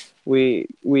that we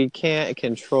can't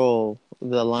control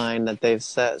the line that they've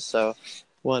set. So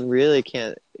one really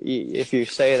can't. If you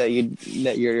say that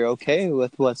you're okay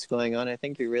with what's going on, I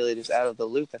think you're really just out of the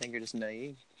loop. I think you're just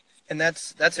naive. And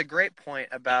that's a great point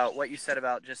about what you said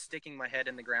about just sticking my head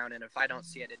in the ground, and if I don't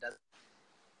see it, it doesn't.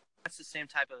 That's the same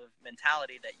type of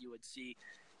mentality that you would see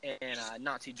in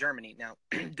Nazi Germany. Now,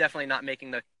 definitely not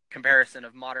making the comparison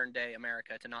of modern day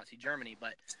America to Nazi Germany,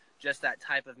 but just that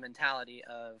type of mentality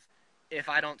of if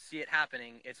I don't see it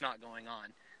happening, it's not going on.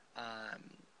 Um,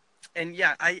 And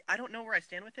yeah, I don't know where I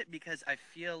stand with it because I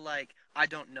feel like I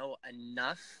don't know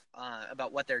enough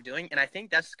about what they're doing, and I think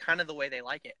that's kind of the way they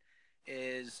like it.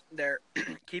 Is they're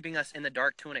keeping us in the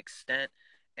dark to an extent,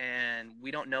 and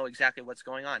we don't know exactly what's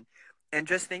going on. And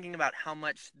just thinking about how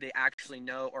much they actually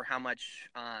know or how much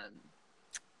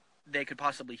they could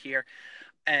possibly hear,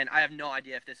 and I have no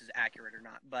idea if this is accurate or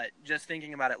not, but just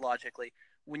thinking about it logically,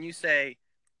 when you say,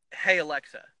 "Hey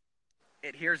Alexa,"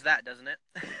 it hears that, doesn't it?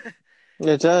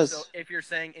 It So does. if you're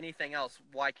saying anything else,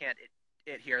 why can't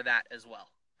it hear that as well?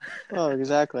 Oh,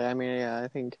 exactly. I mean, yeah, I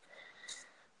think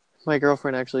my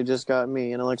girlfriend actually just got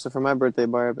me an Alexa for my birthday,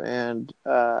 Barb, and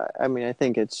I mean, I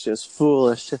think it's just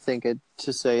foolish to think it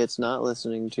to say it's not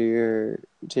listening to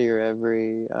your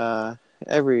every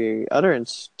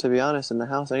utterance. To be honest, in the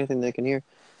house, anything they can hear.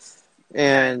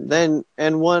 Yeah, And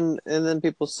then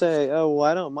people say, "Oh, well,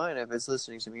 I don't mind if it's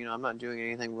listening to me. You know, I'm not doing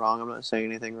anything wrong. I'm not saying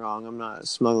anything wrong. I'm not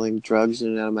smuggling drugs in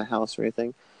and out of my house or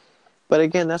anything." But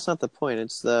again, that's not the point.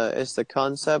 It's the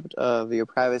concept of your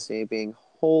privacy being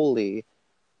wholly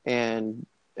and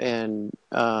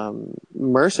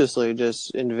mercilessly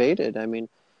just invaded. I mean,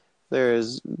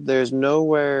 there's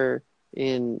nowhere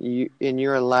in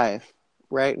your life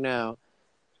right now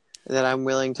that I'm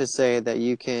willing to say that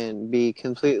you can be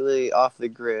completely off the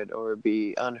grid or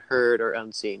be unheard or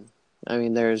unseen. I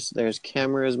mean, there's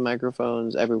cameras,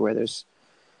 microphones everywhere. yeah,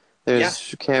 There's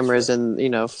that's cameras true.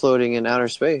 and floating in outer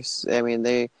space. I mean,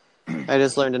 they I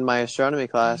just learned in my astronomy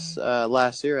class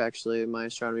last year. Actually, my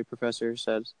astronomy professor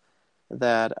said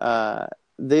that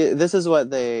this is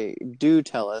what they do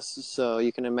tell us. So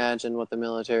you can imagine what the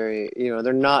military,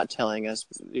 they're not telling us.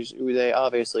 They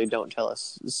obviously don't tell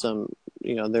us some,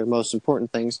 their most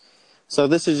important things. So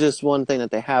this is just one thing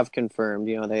that they have confirmed.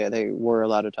 They were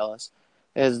allowed to tell us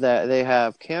is that they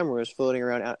have cameras floating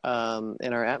around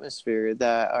in our atmosphere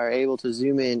that are able to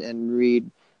zoom in and read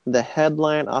the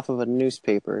headline off of a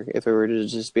newspaper if it were to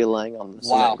just be laying on the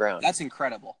cement Wow, ground. that's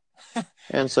incredible.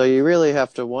 And so you really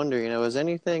have to wonder, is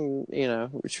anything,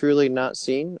 truly not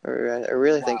seen? Or I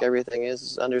really think Wow. everything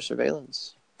is under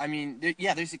surveillance. I mean,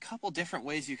 yeah, there's a couple different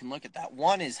ways you can look at that.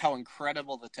 One is how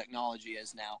incredible the technology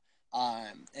is now,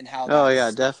 and how Oh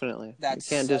yeah, definitely. that's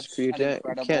such an You can't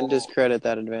incredible, discredit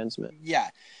that advancement. yeah.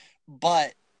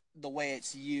 But the way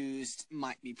it's used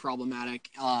might be problematic.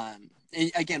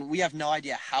 Again, we have no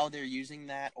idea how they're using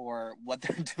that or what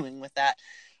they're doing with that.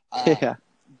 Yeah,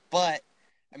 But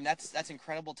I mean, that's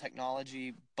incredible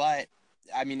technology. But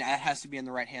I mean, it has to be in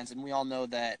the right hands, and we all know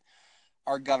that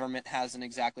our government hasn't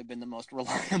exactly been the most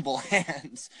reliable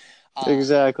hands. Um,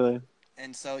 exactly.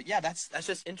 and so, yeah, that's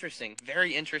just interesting.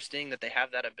 Very interesting that they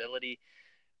have that ability.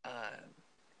 Uh,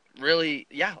 really,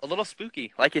 yeah, a little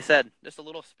spooky, like you said, just a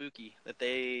little spooky that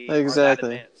they are that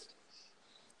Exactly. advanced.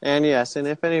 And yes, and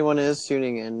if anyone is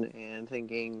tuning in and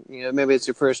thinking, maybe it's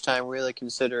your first time really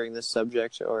considering this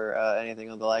subject or anything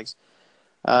of the likes,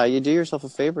 you do yourself a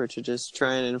favor to just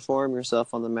try and inform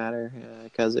yourself on the matter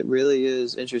because it really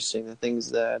is interesting the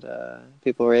things that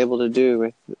people are able to do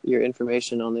with your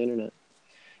information on the internet.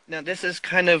 Now, this is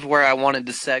kind of where I wanted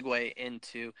to segue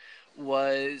into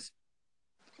was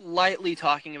lightly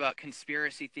talking about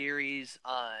conspiracy theories.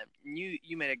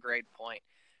 You made a great point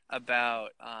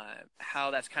about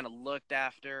how that's kind of looked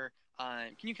after.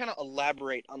 Can you kind of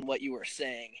elaborate on what you were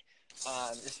saying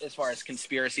as far as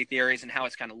conspiracy theories and how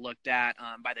it's kind of looked at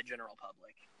by the general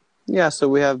public? Yeah, so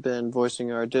we have been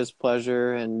voicing our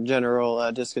displeasure and general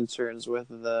disconcerts with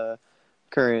the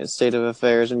current state of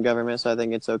affairs in government, so I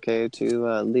think it's okay to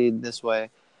lead this way.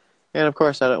 And of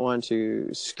course, I don't want to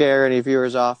scare any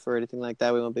viewers off or anything like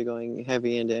that. We won't be going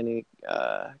heavy into any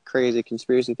crazy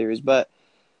conspiracy theories, but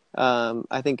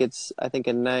I think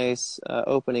a nice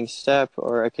opening step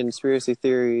or a conspiracy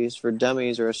theories for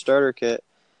dummies or a starter kit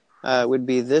would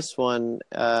be this one,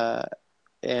 and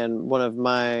one of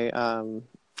my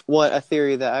what a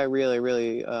theory that I really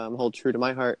really hold true to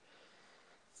my heart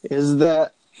is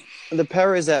that the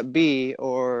powers that be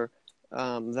or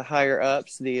the higher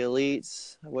ups, the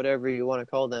elites, whatever you want to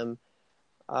call them,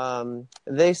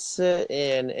 they sit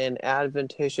in an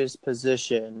advantageous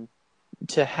position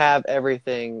to have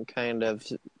everything kind of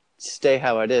stay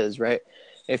how it is, right?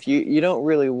 If you don't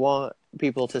really want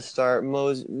people to start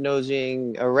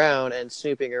nosing around and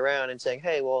snooping around and saying,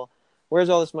 "Hey, well, where's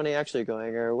all this money actually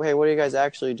going?" Or, "Hey, what are you guys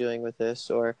actually doing with this?"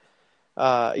 Or,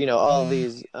 all of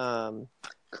these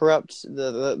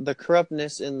the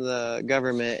corruptness in the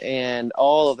government and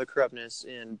all of the corruptness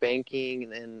in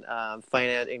banking and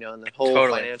finance, in the whole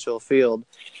Totally. financial field,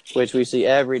 which we see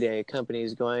every day,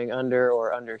 companies going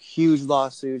under huge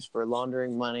lawsuits for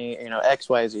laundering money,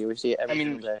 XYZ. We see it every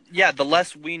single day. Yeah, the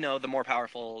less we know, the more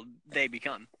powerful they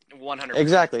become. 100%.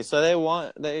 Exactly.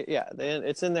 So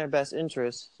it's in their best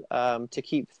interest to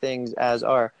keep things as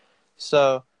are.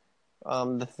 So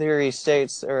the theory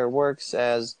states or works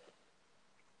as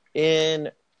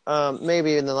in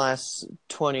maybe in the last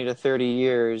 20 to 30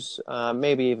 years,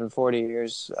 maybe even 40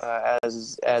 years,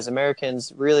 as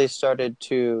Americans really started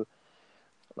to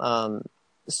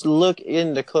look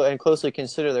into and closely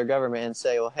consider their government and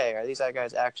say, well, hey, are these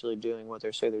guys actually doing what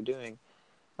they say they're doing?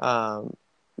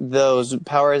 Those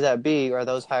powers that be, or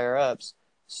those higher ups,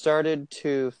 started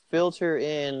to filter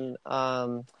in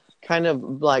kind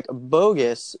of like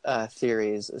bogus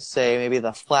theories, say maybe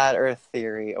the flat Earth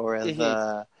theory or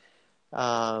the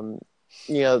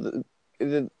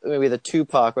maybe the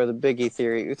Tupac or the Biggie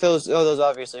theory. Those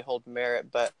obviously hold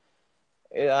merit, but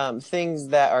things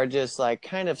that are just like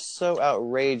kind of so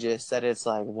outrageous that it's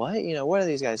like, what? What are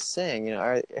these guys saying?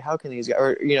 How can these guys?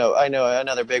 Or I know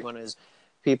another big one is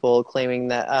people claiming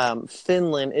that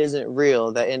Finland isn't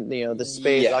real. That the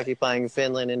space occupying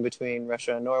Finland in between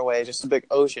Russia and Norway is just a big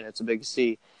ocean. It's a big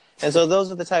sea. And so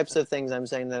those are the types of things I'm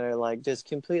saying that are like just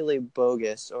completely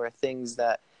bogus, or things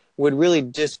that would really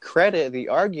discredit the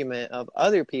argument of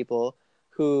other people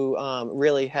who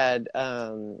really had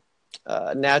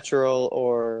natural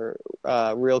or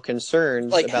real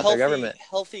concerns Like about their government.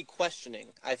 healthy questioning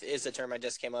is the term I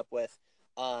just came up with.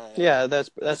 Yeah,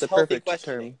 that's a healthy perfect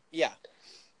questioning. term. Yeah.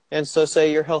 And so,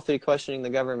 say you're healthy questioning the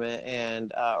government,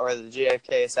 and or the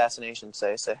JFK assassination.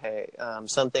 Say, hey,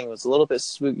 something was a little bit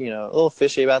spooky, a little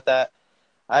fishy about that.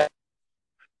 I want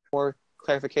more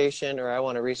clarification, or I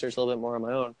want to research a little bit more on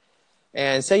my own.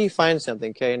 And say you find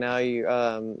something, okay? Now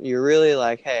you're really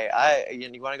like, hey,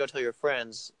 you want to go tell your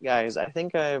friends, guys. I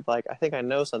think I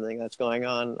know something that's going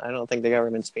on. I don't think the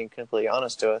government's being completely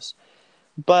honest to us.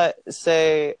 But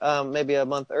say maybe a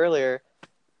month earlier,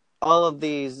 all of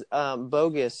these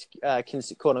bogus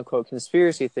quote unquote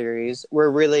conspiracy theories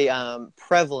were really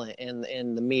prevalent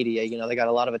in the media. They got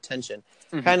a lot of attention.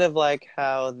 Mm-hmm. Kind of like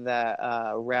how that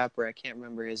rapper, I can't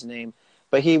remember his name,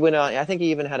 but he went on, I think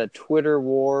he even had a Twitter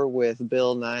war with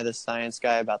Bill Nye the Science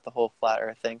Guy about the whole flat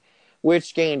Earth thing,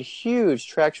 which gained huge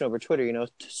traction over Twitter.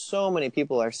 So many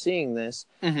people are seeing this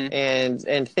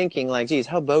and thinking like, geez,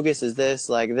 how bogus is this?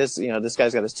 Like this, this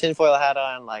guy's got his tinfoil hat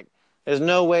on. Like, there's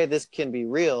no way this can be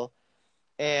real.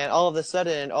 And all of a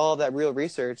sudden, all of that real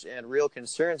research and real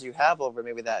concerns you have over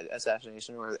maybe that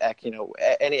assassination or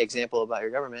any example about your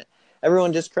government,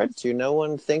 everyone discredits you. No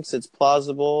one thinks it's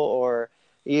plausible or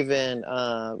even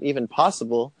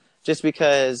possible, just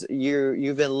because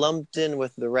you've been lumped in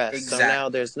with the rest. Exactly.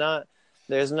 So now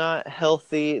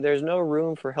there's no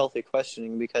room for healthy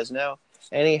questioning, because now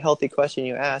any healthy question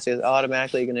you ask is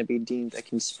automatically going to be deemed a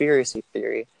conspiracy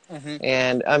theory. Mm-hmm.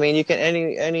 And I mean, you can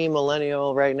any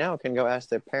millennial right now can go ask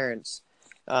their parents.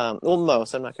 I'm not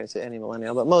going to say any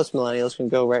millennial, but most millennials can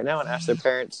go right now and ask their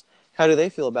parents how do they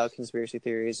feel about conspiracy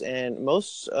theories, and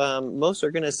most are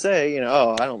going to say,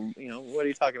 oh, I don't, what are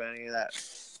you talking about, any of that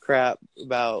crap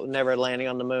about never landing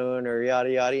on the moon or yada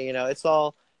yada.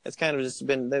 It's kind of just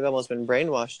they've almost been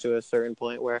brainwashed to a certain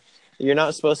point where you're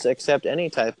not supposed to accept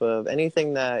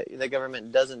anything that the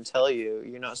government doesn't tell you.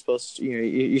 You're not supposed to,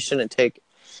 you shouldn't take,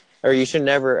 or you should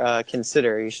never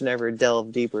consider, you should never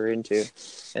delve deeper into.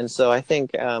 And so I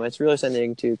think it's really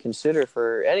something to consider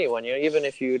for anyone, even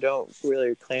if you don't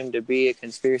really claim to be a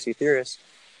conspiracy theorist,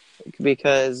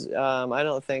 because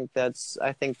I think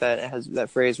that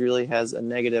phrase really has a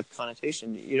negative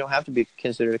connotation. You don't have to be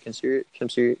considered a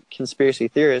conspiracy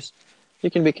theorist. You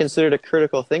can be considered a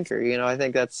critical thinker. I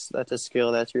think that's a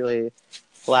skill that's really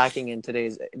lacking in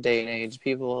today's day and age.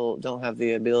 People don't have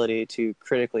the ability to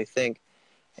critically think.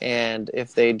 And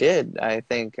if they did, I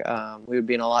think we would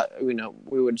be in a lot.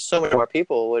 So many more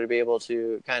people would be able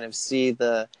to kind of see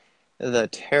the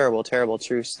terrible, terrible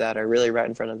truths that are really right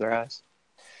in front of their eyes.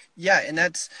 Yeah, and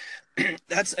that's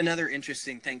another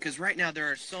interesting thing, because right now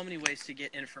there are so many ways to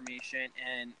get information,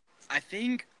 and I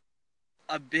think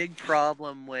a big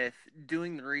problem with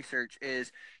doing the research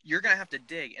is you're going to have to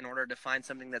dig in order to find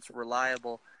something that's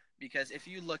reliable, because if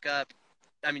you look up,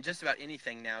 just about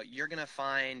anything now, you're going to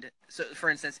find, so for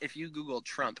instance, if you Google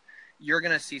Trump, you're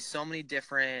going to see so many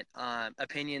different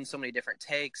opinions, so many different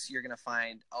takes. You're going to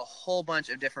find a whole bunch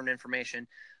of different information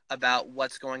about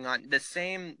what's going on. The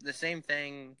same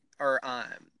thing, or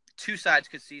two sides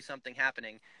could see something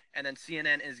happening, and then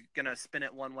CNN is going to spin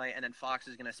it one way, and then Fox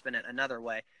is going to spin it another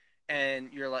way.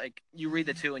 And you're like, you read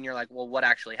the two, and you're like, well, what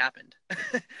actually happened?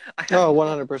 Oh,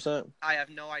 100%. I have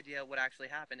no idea what actually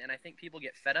happened, and I think people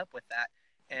get fed up with that.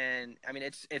 And I mean,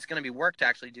 it's going to be work to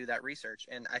actually do that research,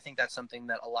 and I think that's something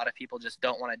that a lot of people just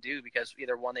don't want to do because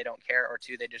either one, they don't care, or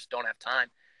two, they just don't have time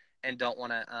and don't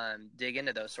want to dig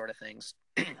into those sort of things.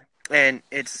 And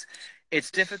it's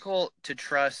difficult to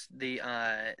trust the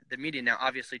media now.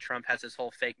 Obviously, Trump has this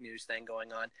whole fake news thing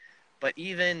going on, but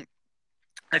even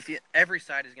if every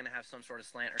side is going to have some sort of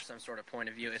slant or some sort of point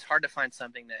of view, it's hard to find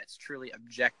something that's truly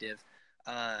objective.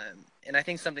 And I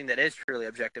think something that is truly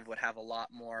objective would have a lot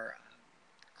more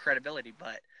credibility.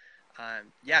 But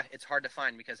yeah, it's hard to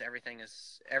find because everything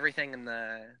in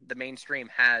the mainstream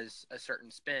has a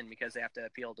certain spin because they have to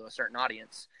appeal to a certain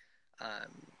audience.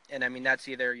 And I mean, that's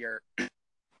either your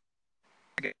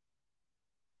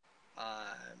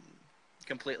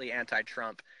completely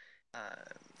anti-Trump,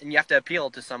 and you have to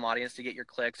appeal to some audience to get your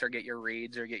clicks or get your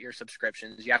reads or get your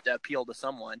subscriptions. You have to appeal to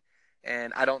someone,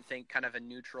 and I don't think kind of a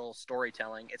neutral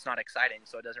storytelling, it's not exciting,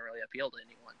 so it doesn't really appeal to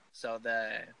anyone. So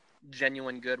the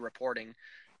genuine good reporting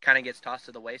kind of gets tossed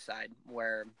to the wayside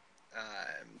where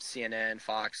CNN,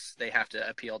 Fox, they have to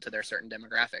appeal to their certain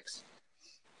demographics.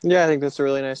 Yeah, I think that's a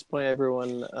really nice point.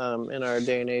 Everyone in our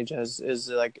day and age is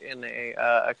like in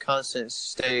a constant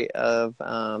state of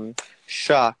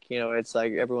shock. It's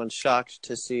like everyone's shocked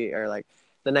to see, or like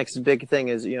the next big thing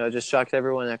is, just shocked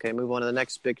everyone. Okay, move on to the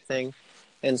next big thing.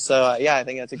 And so, yeah, I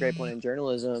think that's a great point in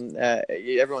journalism.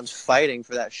 Everyone's fighting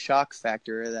for that shock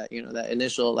factor, that that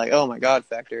initial like, oh my God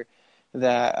factor.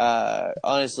 That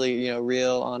honestly,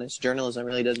 real honest journalism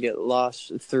really does get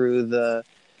lost through the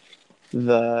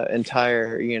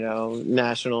entire,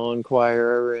 National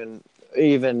Enquirer, and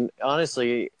even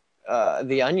honestly,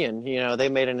 the Onion. They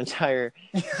made an entire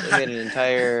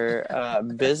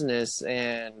business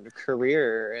and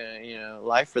career,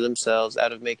 life for themselves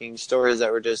out of making stories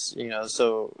that were just,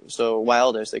 so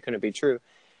wildish they couldn't be true.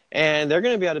 And they're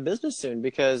going to be out of business soon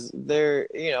because they're,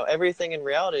 everything in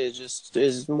reality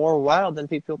is more wild than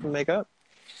people can make up.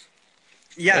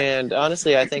 Yeah. And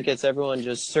honestly, I think it's everyone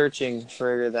just searching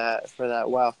for that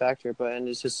wow factor. And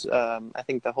it's just, I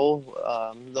think the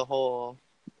whole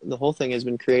thing has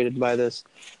been created by this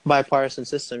bipartisan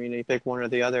system. You pick one or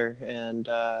the other, and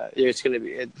it's going to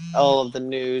be all of the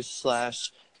news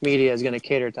slash media is going to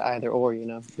cater to either or.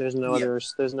 There's no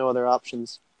other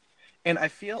options. And I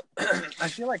feel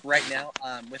like right now,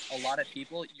 with a lot of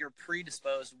people, you're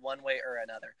predisposed one way or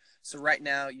another. So right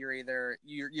now, you're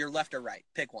left or right.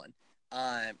 Pick one.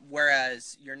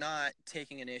 Whereas you're not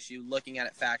taking an issue, looking at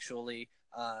it factually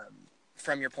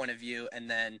from your point of view, and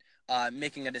then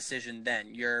making a decision.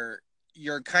 Then you're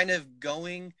kind of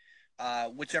going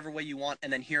whichever way you want,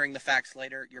 and then hearing the facts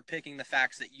later. You're picking the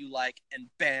facts that you like, and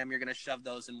bam, you're going to shove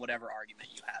those in whatever argument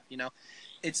you have.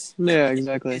 Yeah,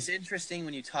 exactly. It's interesting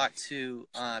when you talk to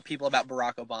people about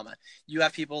Barack Obama. You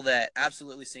have people that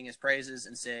absolutely sing his praises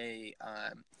and say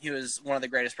he was one of the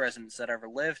greatest presidents that ever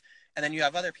lived. And then you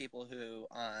have other people who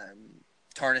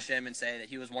tarnish him and say that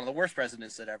he was one of the worst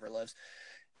presidents that ever lived.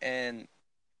 And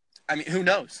I mean, who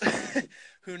knows?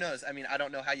 Who knows? I mean, I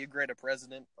don't know how you grade a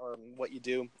president or what you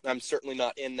do. I'm certainly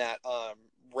not in that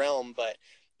realm, but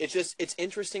it's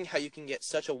interesting how you can get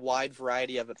such a wide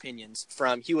variety of opinions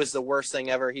from he was the worst thing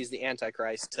ever, he's the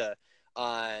Antichrist, to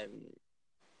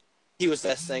he was the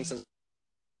best thing since.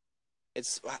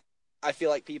 I feel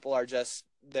like people are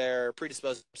they're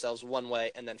predisposed themselves one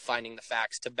way and then finding the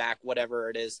facts to back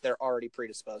whatever it is they're already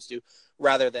predisposed to,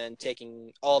 rather than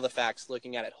taking all the facts,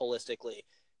 looking at it holistically,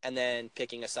 and then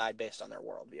picking a side based on their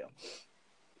worldview.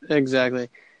 Exactly.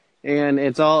 And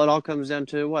it all comes down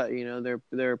to what,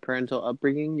 their parental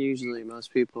upbringing. Usually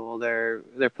most people, their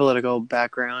political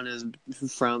background is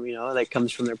from, that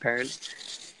comes from their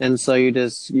parents. And so you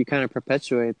kind of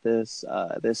perpetuate this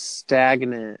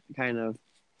stagnant kind of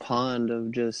pond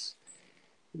of just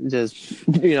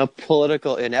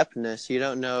political ineptness. You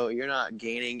don't know, you're not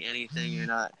gaining anything.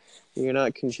 You're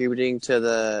not contributing to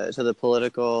the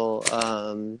political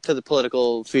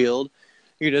field.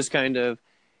 You're just kind of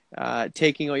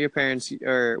taking what your parents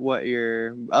or what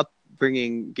your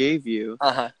upbringing gave you,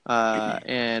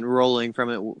 and rolling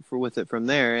with it from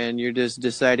there, and you're just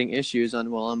deciding issues on,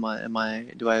 well, am I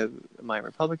a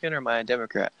Republican or am I a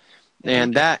Democrat? Mm-hmm.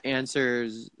 And that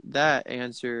answers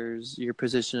your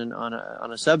position on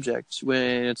a subject,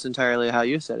 when it's entirely how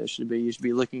you said it should be. You should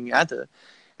be looking at the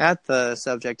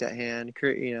subject at hand,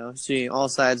 seeing all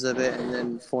sides of it, and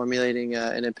then formulating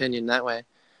an opinion that way.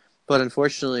 But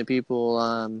unfortunately,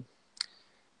 people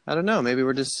I don't know. Maybe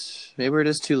we're just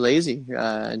too lazy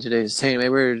in today's day. Maybe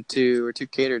we're too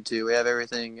catered to. We have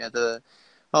everything at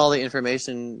all the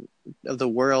information of the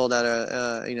world at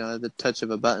at the touch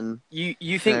of a button. You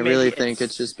And I think maybe really think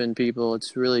it's it's just been people.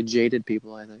 It's really jaded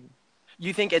people, I think.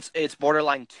 you think it's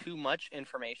borderline too much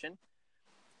information?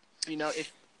 You know,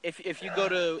 if you go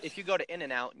to In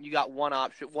and Out, you got one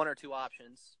or two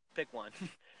options, pick one.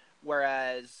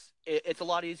 Whereas it's a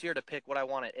lot easier to pick what I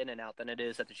want at In and Out than it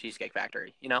is at the Cheesecake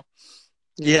Factory. You know?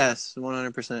 Yes,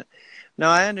 100%. No,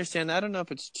 I understand. I don't know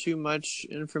if it's too much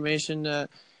information.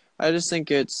 I just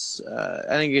think I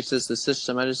think it's just the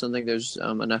system. I just don't think there's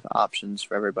enough options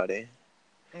for everybody.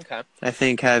 Okay. I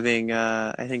think having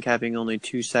only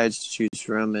two sides to choose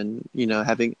from, and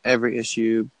having every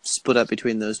issue split up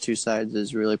between those two sides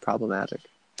is really problematic.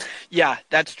 Yeah,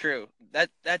 that's true.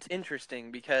 That's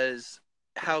interesting because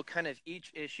how kind of each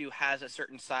issue has a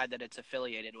certain side that it's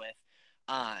affiliated with.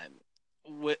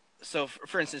 So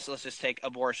for instance, let's just take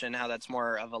abortion, how that's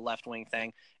more of a left wing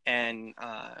thing, and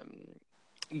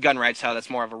gun rights, how that's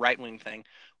more of a right wing thing.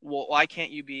 Well, why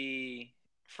can't you be,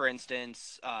 for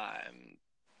instance,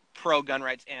 pro gun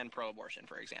rights and pro abortion,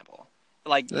 for example?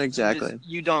 Like Exactly.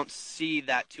 you don't see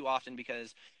that too often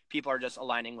because people are just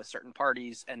aligning with certain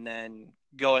parties and then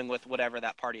going with whatever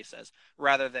that party says,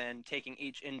 rather than taking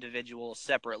each individual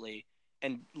separately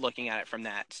and looking at it from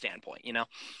that standpoint.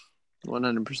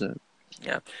 100%.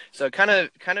 Yeah. So kind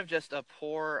of just a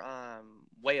poor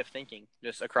way of thinking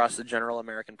just across the general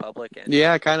American public. And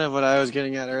Yeah, kind of what I was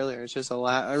getting at earlier. It's just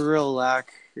a real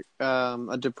lack,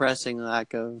 a depressing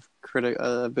lack of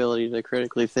ability to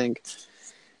critically think.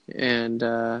 And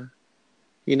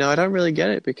I don't really get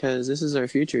it because this is our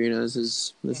future. This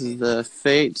is the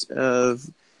fate of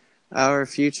our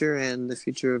future and the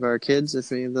future of our kids,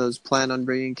 if any of those plan on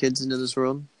bringing kids into this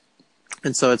world.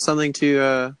 And so it's something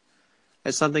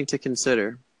to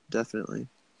consider, definitely.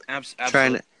 Trying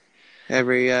absolutely.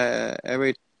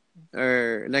 every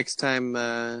or next time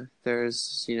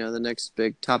there's the next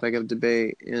big topic of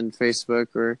debate in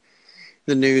Facebook or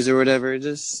the news or whatever,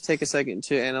 just take a second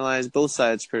to analyze both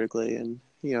sides critically and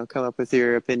come up with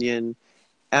your opinion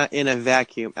in a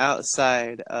vacuum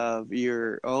outside of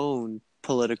your own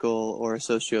political or Huh.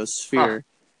 sociosphere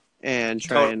and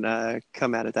try Total. and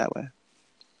come at it that way.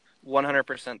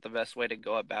 100% the best way to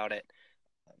go about it.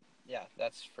 Yeah,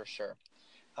 that's for sure.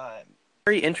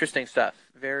 Very interesting stuff.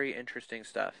 Very interesting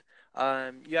stuff.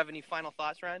 You have any final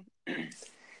thoughts, Ryan?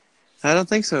 I don't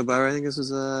think so, Barbara. I think this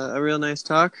was a real nice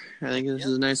talk. I think this Yeah.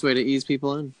 is a nice way to ease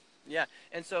people in. Yeah.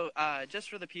 And so, just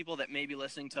for the people that may be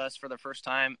listening to us for the first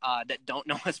time, that don't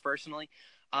know us personally,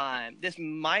 this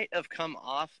might have come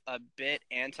off a bit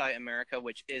anti-America,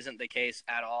 which isn't the case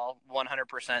at all.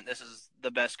 100%. This is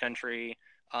the best country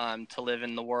to live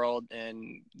in the world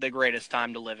and the greatest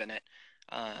time to live in it.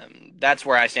 That's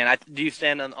where I stand. Do you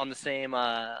stand on the same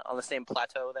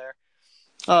plateau there?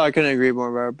 Oh, I couldn't agree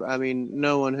more, Barb. I mean,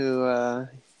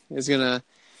 is gonna,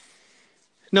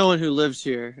 no one who lives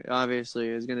here obviously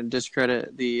is gonna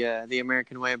discredit the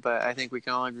American way, but I think we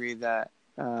can all agree that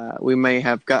we may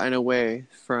have gotten away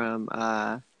from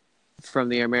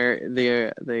the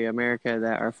America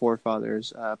that our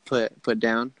forefathers put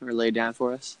down or laid down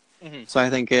for us. Hmm. So I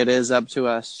think it is up to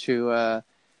us to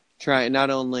try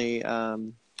not only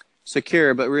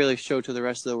secure but really show to the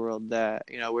rest of the world that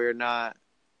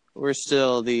we're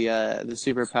still the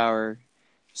superpower,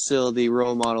 still the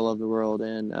role model of the world,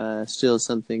 and still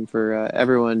something for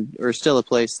everyone, or still a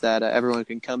place that everyone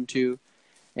can come to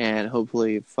and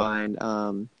hopefully find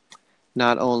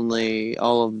not only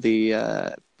all of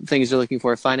the things they're looking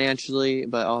for financially,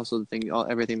 but also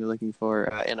everything they're looking for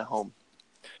in a home.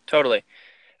 Totally.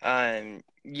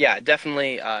 Yeah,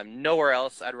 definitely. Nowhere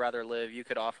else I'd rather live. You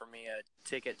could offer me a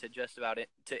ticket to just about it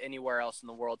to anywhere else in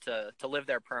the world to live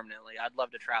there permanently. I'd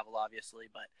love to travel, obviously,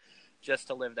 but just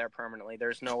to live there permanently.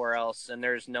 There's nowhere else, and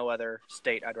there's no other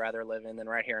state I'd rather live in than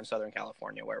right here in Southern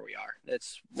California, where we are.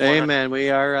 It's 100. Amen. We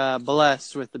are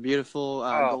blessed with the beautiful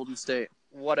Oh, Golden State.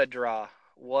 what a draw!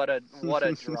 What a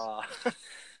draw!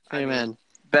 I mean, Amen.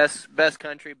 best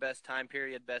country, best time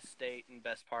period, best state, and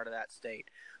best part of that state.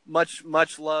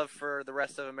 Much love for the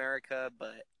rest of America,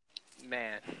 but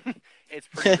man, it's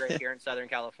pretty great here in Southern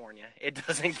California. It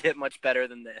doesn't get much better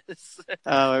than this.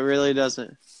 Oh, it really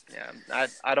doesn't. Yeah,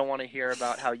 I don't want to hear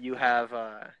about how you have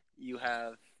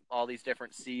all these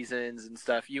different seasons and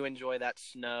stuff. You enjoy that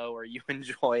snow, or you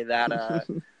enjoy that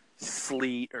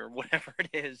sleet, or whatever it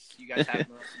is you guys have in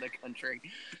the rest of the country.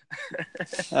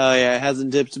 Oh yeah, it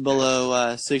hasn't dipped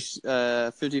below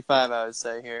 55, I would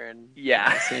say, here in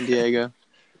Yeah, San Diego.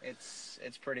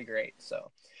 it's pretty great. So,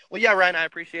 Well, yeah, Ryan, I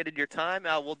appreciated your time.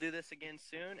 We'll do this again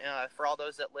soon. For all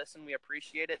those that listen, we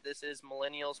appreciate it. This is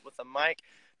Millennials with a Mic.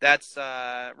 That's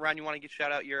Ryan. You want to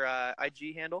shout out your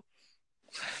IG handle?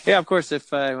 Yeah, of course.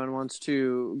 If anyone wants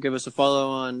to give us a follow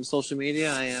on social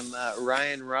media, I am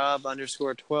Ryan Rob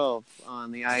 _12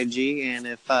 on the IG. And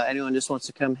if anyone just wants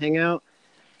to come hang out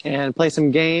and play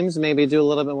some games, maybe do a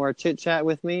little bit more chit chat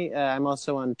with me, I'm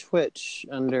also on Twitch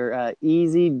under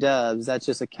Easy Dubs. That's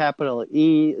just a capital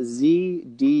EZDUBZ_.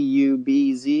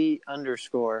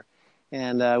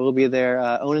 And we'll be there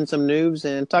owning some noobs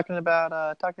and talking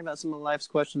about some of life's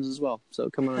questions as well.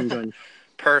 So come on and join.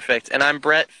 Perfect. And I'm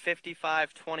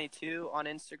Brett5522 on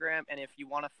Instagram. And if you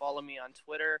want to follow me on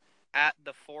Twitter, at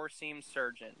the Four Seam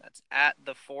Surgeon. That's at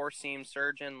the Four Seam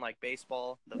Surgeon, like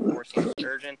baseball, the Four Seam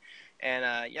Surgeon.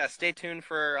 And yeah, stay tuned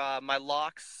for my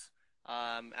locks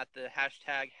at the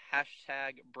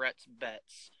hashtag Brett's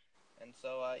Bets. And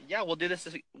so yeah, we'll do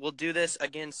this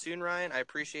again soon, Ryan. I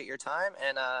appreciate your time,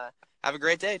 and have a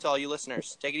great day to all you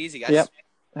listeners. Take it easy, guys. Yep.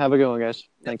 Have a good one, guys.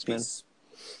 Thanks, Peace. man.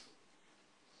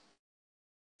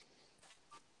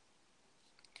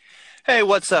 Hey,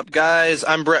 what's up, guys?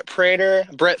 I'm Brett Prater,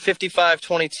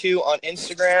 Brett5522 on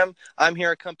Instagram. I'm here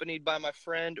accompanied by my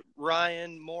friend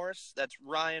Ryan Morse. That's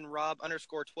Ryan Rob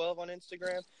 _12 on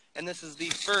Instagram. And this is the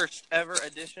first ever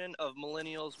edition of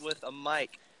Millennials with a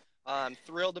Mic. I'm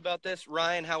thrilled about this.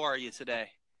 Ryan, how are you today?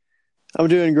 I'm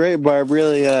doing great, Barb.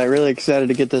 Really excited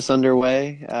to get this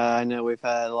underway. I know we've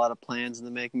had a lot of plans in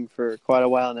the making for quite a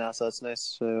while now, so it's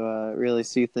nice to really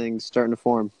see things starting to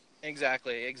form.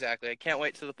 Exactly. I can't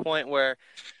wait to the point where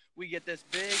we get this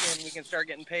big and we can start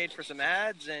getting paid for some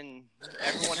ads and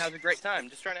everyone has a great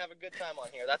time. Just trying to have a good time on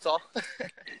here. That's all.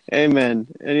 Amen.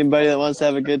 Anybody that wants to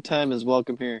have a good time is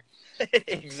welcome here.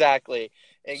 Exactly.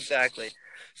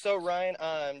 So Ryan,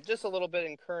 just a little bit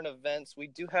in current events. We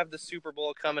do have the Super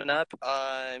Bowl coming up.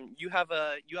 You have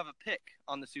a pick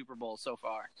on the Super Bowl so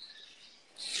far.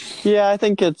 Yeah, I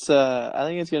think it's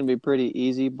going to be pretty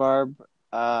easy, Barb.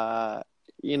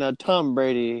 Tom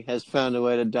Brady has found a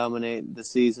way to dominate the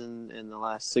season in the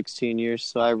last 16 years,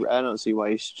 so I don't see why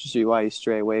you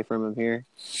stray away from him here.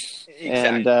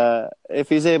 Exactly. And if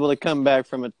he's able to come back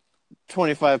from a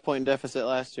 25-point deficit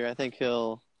last year, I think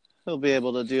he'll be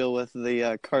able to deal with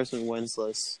the Carson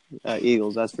Wentz-less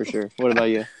Eagles. That's for sure. What about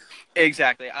you?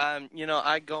 Exactly.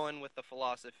 I go in with the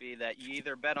philosophy that you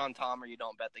either bet on Tom or you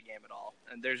don't bet the game at all,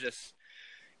 and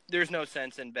there's no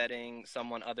sense in betting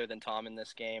someone other than Tom in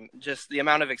this game. Just the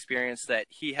amount of experience that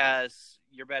he has.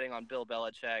 You're betting on Bill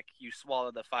Belichick. You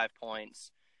swallow the 5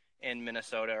 points in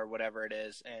Minnesota or whatever it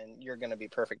is, and you're going to be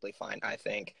perfectly fine, I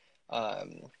think.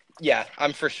 Yeah,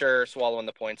 I'm for sure swallowing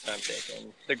the points I'm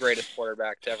taking. The greatest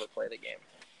quarterback to ever play the game.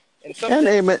 And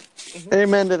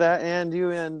amen to that. And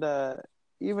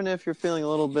even if you're feeling a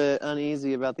little bit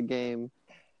uneasy about the game,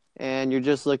 and you're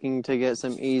just looking to get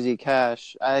some easy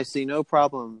cash, I see no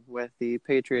problem with the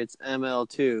Patriots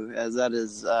ML2, as that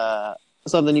is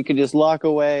something you could just lock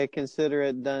away, consider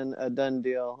it a done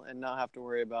deal, and not have to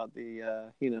worry about the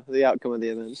outcome of the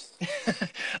events.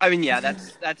 I mean, yeah,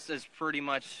 that's as pretty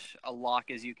much a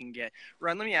lock as you can get.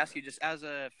 Ron, let me ask you, just as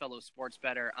a fellow sports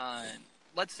bettor,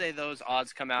 let's say those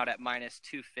odds come out at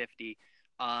 -250.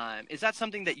 Is that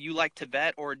something that you like to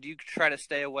bet, or do you try to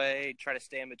stay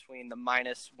in between the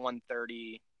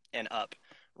 -130 and up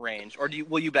range, or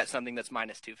will you bet something that's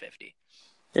 -250?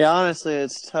 Yeah, honestly,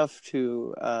 it's tough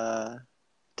to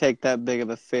take that big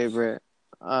of a favorite.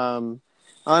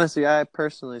 Honestly, I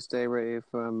personally stay away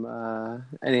from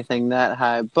anything that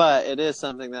high, but it is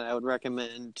something that I would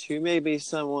recommend to maybe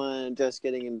someone just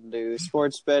getting into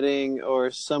sports betting,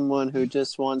 or someone who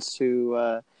just wants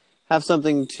to have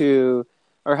something to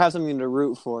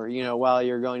root for. While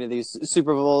you're going to these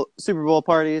Super Bowl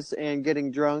parties and getting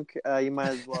drunk, you might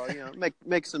as well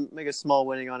make a small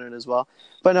winning on it as well.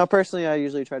 But no, personally, I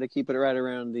usually try to keep it right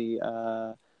around the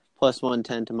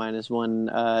 +110 to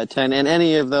 -110, and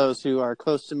any of those who are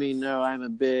close to me know I'm a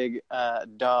big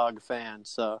dog fan.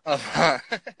 So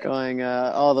going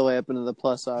all the way up into the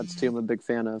plus odds too, I'm a big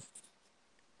fan of.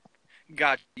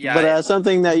 Gotcha. Yeah. But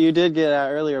something that you did get at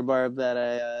earlier, Barb, that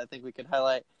I think we could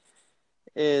highlight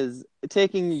is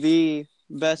taking the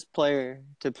best player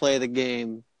to play the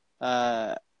game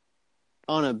on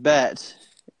a bet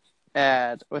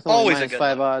with only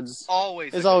 -5 odds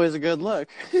is always a good look.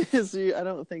 I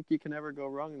don't think you can ever go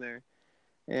wrong there.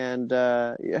 And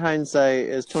hindsight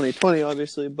is 20/20,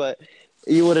 obviously, but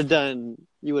you would have done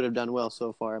well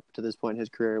so far up to this point in his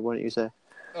career, wouldn't you say?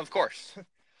 Of course.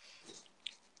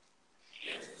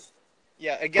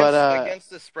 Yeah, But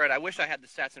against the spread, I wish I had the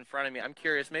stats in front of me. I'm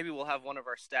curious. Maybe we'll have one of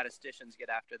our statisticians get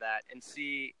after that and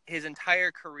see his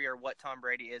entire career what Tom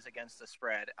Brady is against the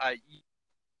spread. I'm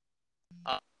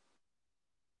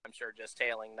sure just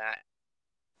tailing that,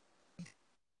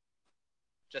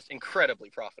 just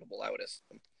incredibly profitable. I would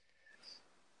assume.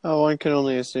 one can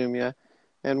only assume, yeah.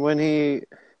 And when he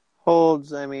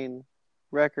holds, I mean,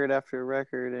 record after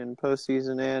record in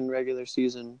postseason and regular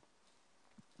season,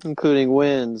 including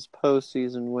wins,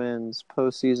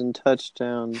 postseason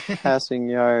touchdowns, passing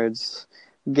yards,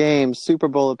 games, Super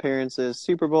Bowl appearances,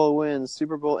 Super Bowl wins,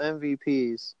 Super Bowl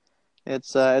MVPs.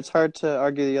 It's hard to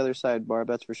argue the other side, Barb.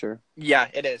 That's for sure. Yeah,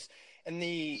 it is. And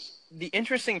the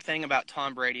interesting thing about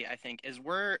Tom Brady, I think, is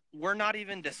we're not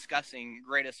even discussing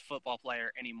greatest football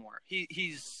player anymore.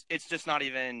 He's it's just not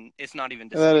even That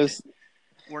disputed. is,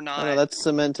 We're I know not that's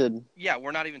cemented. Yeah,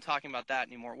 we're not even talking about that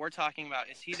anymore. We're talking about,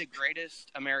 is he the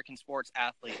greatest American sports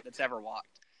athlete that's ever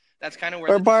walked? That's kind of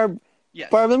where Or Barb, yes.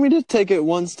 Barb, let me just take it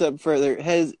one step further.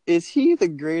 Is he the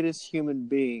greatest human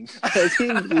being? Has he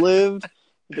lived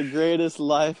the greatest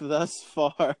life thus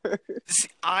far?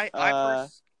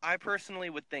 I personally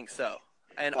would think so,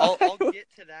 and I'll I, get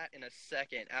to that in a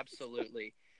second,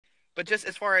 absolutely. But just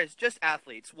as far as just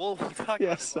athletes, we'll talk yeah,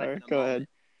 about his life sorry. in a Go moment. ahead.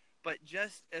 But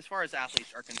just as far as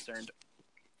athletes are concerned,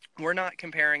 we're not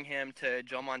comparing him to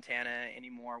Joe Montana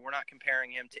anymore. We're not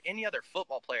comparing him to any other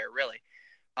football player, really.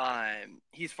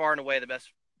 He's far and away the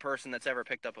best person that's ever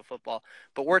picked up a football.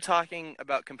 But we're talking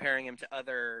about comparing him to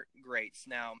other greats.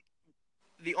 Now,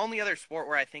 the only other sport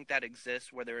where I think that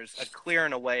exists, where there's a clear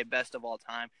and away best of all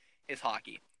time, is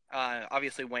hockey.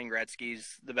 Obviously, Wayne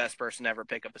Gretzky's the best person to ever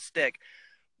pick up a stick.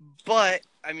 But,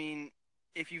 I mean,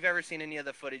 if you've ever seen any of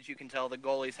the footage, you can tell the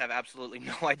goalies have absolutely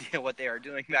no idea what they are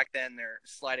doing back then. They're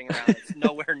sliding around. It's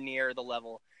nowhere near the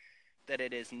level that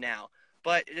it is now.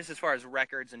 But just as far as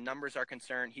records and numbers are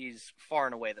concerned, he's far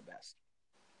and away the best.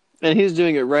 And he's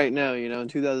doing it right now, in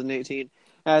 2018.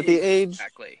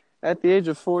 Exactly. At the age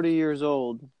of 40 years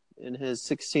old, in his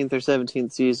 16th or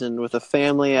 17th season, with a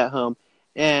family at home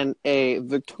and a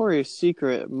Victoria's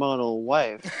Secret model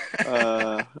wife,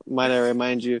 might I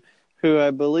remind you, who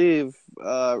I believe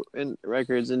in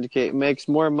records indicate makes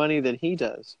more money than he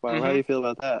does. Wow, Mm-hmm. How do you feel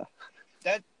about that?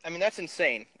 That's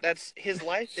insane. His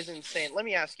life is insane. Let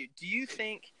me ask you, do you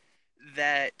think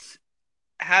that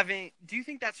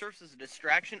serves as a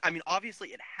distraction? I mean, obviously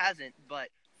it hasn't, but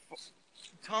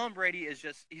Tom Brady is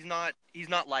just he's not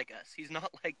like us. He's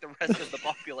not like the rest of the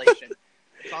population.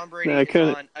 Tom Brady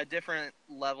is on a different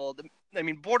level. I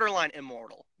mean, borderline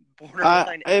immortal.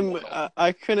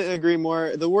 I couldn't agree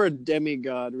more. The word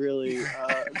demigod really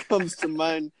comes to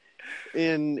mind.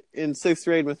 In sixth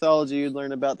grade mythology, you'd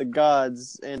learn about the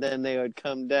gods, and then they would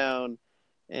come down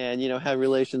and have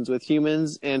relations with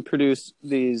humans and produce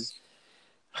these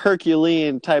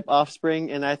Herculean type offspring.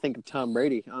 And I think of Tom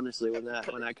Brady, honestly, when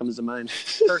that comes to mind.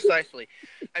 Precisely.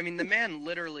 I mean, the man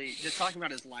literally, just talking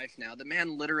about his life now, the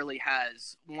man literally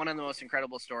has one of the most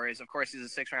incredible stories. Of course, he's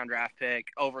a 6th-round draft pick,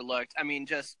 overlooked. I mean,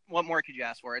 just what more could you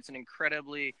ask for? It's an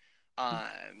incredibly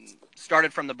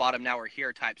started from the bottom, now we're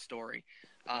here type story.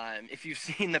 If you've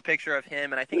seen the picture of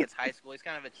him, and I think it's high school, he's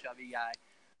kind of a chubby guy.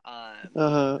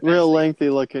 Real lengthy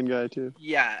looking guy too.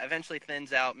 Yeah, eventually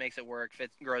thins out, makes it work,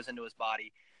 grows into his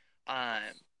body.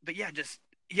 But yeah, just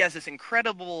he has this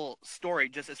incredible story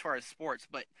just as far as sports.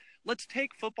 But let's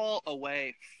take football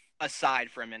aside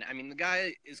for a minute. I mean, the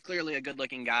guy is clearly a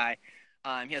good-looking guy.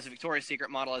 He has a Victoria's Secret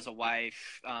model as a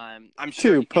wife. I'm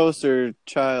sure two poster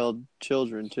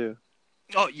children too.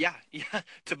 Oh yeah,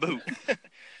 to boot.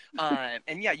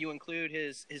 And yeah, you include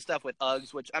his stuff with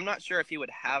Uggs, which I'm not sure if he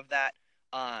would have that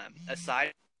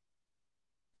aside.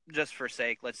 Just for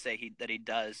sake, let's say he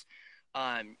does.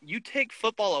 You take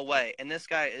football away, and this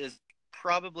guy is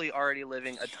probably already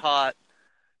living a top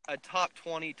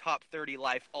 20, top 30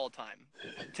 life all time.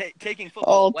 Taking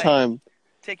football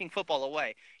taking football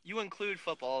away. You include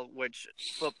football, which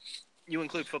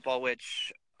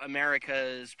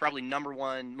America's probably number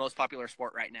one most popular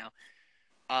sport right now.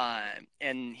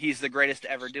 And he's the greatest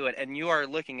to ever do it. And you are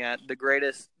looking at the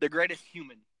greatest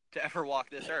human to ever walk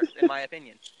this earth, in my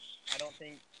opinion.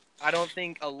 I don't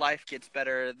think a life gets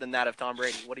better than that of Tom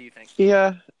Brady. What do you think?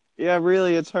 Yeah,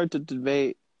 really, it's hard to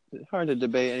debate. Hard to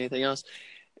debate anything else.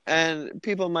 And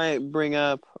people might bring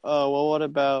up, oh, well, what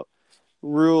about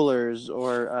rulers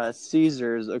or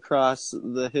Caesars across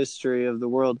the history of the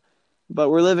world? But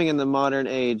we're living in the modern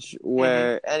age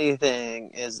where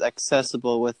anything is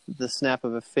accessible with the snap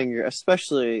of a finger,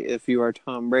 especially if you are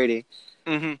Tom Brady.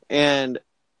 Mm-hmm. And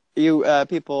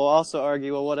people also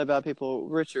argue, well, what about people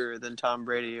richer than Tom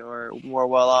Brady or more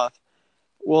well off?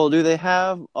 Well, do they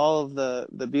have all of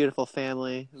the beautiful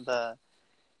family,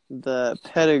 the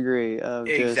pedigree of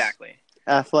just Exactly.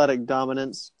 athletic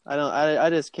dominance? I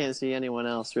just can't see anyone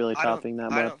else really topping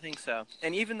that, I bud. don't think so.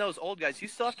 And even those old guys, you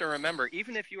still have to remember,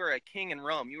 even if you were a king in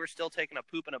Rome, you were still taking a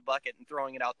poop in a bucket and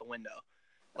throwing it out the window.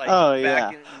 Like Oh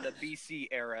back yeah. in the BC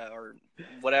era or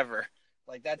whatever.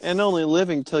 Like And that's only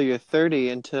living till you're 30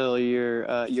 until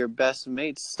your best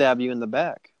mates stab you in the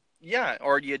back yeah,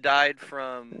 or you died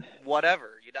from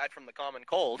whatever. You died from the common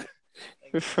cold.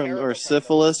 Like from or terrible time to live.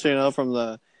 syphilis, from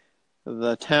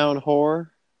the town whore.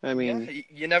 I Yeah, mean,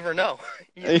 you never know.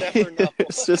 You never know.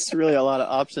 it's just really a lot of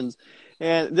options,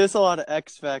 and there's a lot of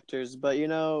X factors. But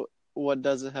what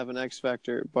doesn't have an X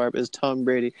factor, Barb, is Tom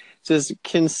Brady. Just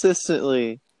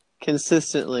consistently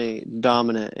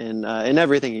dominant in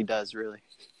everything he does, really.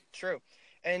 True.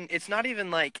 And it's not even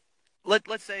like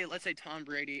let's say Tom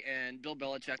Brady and Bill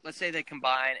Belichick, let's say they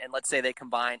combine and let's say they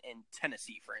combine in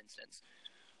Tennessee, for instance.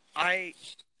 I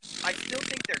I still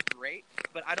think they're great,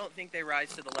 but I don't think they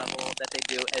rise to the level that they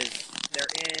do as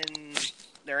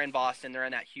they're in Boston, they're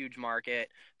in that huge market.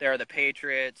 They're the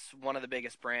Patriots, one of the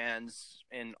biggest brands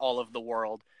in all of the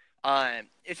world.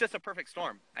 It's just a perfect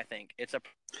storm, I think.